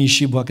teaching. Не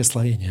ищи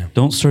благословения.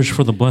 Don't search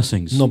for the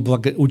blessings, Но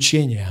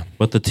учение,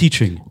 but the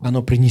teaching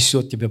оно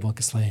принесет тебе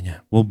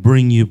благословение. will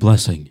bring you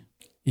blessing.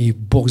 И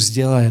Бог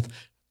сделает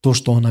то,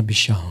 что Он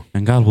обещал.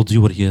 And God will do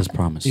what He has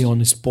promised. И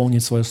Он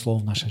исполнит свое слово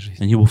в нашей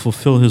жизни. And He will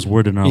fulfill His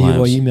word in our И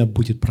Его lives. имя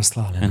будет And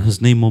прославлено. His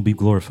name will be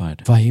glorified.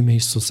 Во имя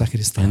Иисуса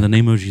Христа. In the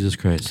name of Jesus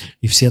Christ.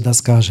 И все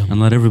доскажем. And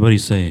let everybody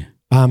say,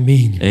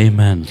 Аминь.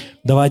 Amen.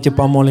 Давайте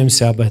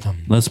помолимся об этом.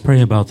 Let's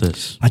pray about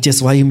this.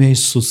 Отец, во имя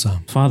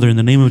Иисуса, Father, in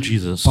the name of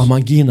Jesus,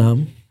 помоги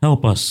нам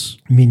help us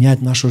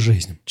менять нашу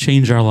жизнь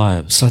change our в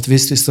lives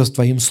соответствии со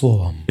Твоим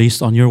Словом,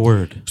 based on your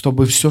word,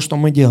 чтобы все, что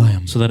мы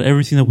делаем, so that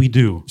everything that we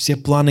do, все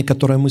планы,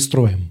 которые мы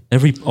строим,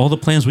 all the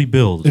plans we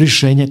build,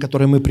 решения,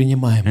 которые мы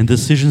принимаем, and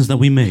decisions that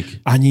we make,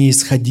 они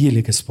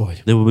исходили, Господь,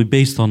 they will be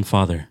based on,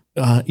 Father,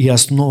 и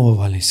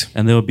основывались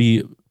and they will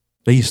be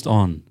based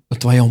on на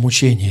Твоем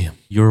учении,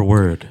 your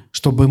word,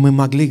 чтобы мы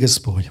могли,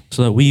 Господь,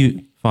 so that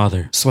we,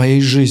 Father,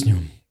 своей жизнью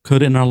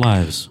could in our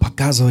lives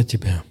показывать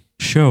Тебе,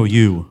 show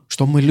you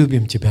что мы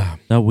любим Тебя,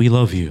 that we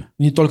love you,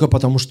 не только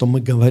потому, что мы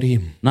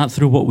говорим, not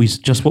through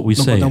just what we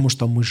но say, потому,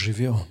 что мы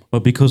живем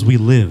but because we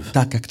live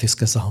так, как Ты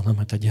сказал нам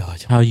это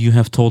делать. how you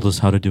have told us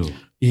how to do.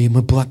 И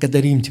мы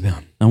благодарим Тебя,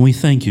 And we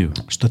thank you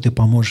что Ты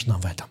поможешь нам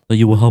в этом. that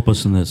you will help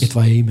us in И this,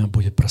 Твое имя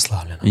будет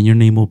прославлено. and your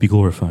name will be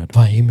glorified.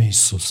 Во имя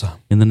Иисуса.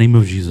 In the name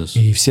of Jesus.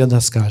 И все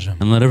доскажем.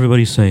 And let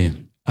everybody say,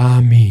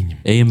 Аминь.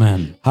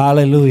 Amen.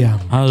 Аллилуйя.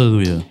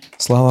 Hallelujah.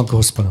 Слава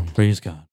Господу. Praise God.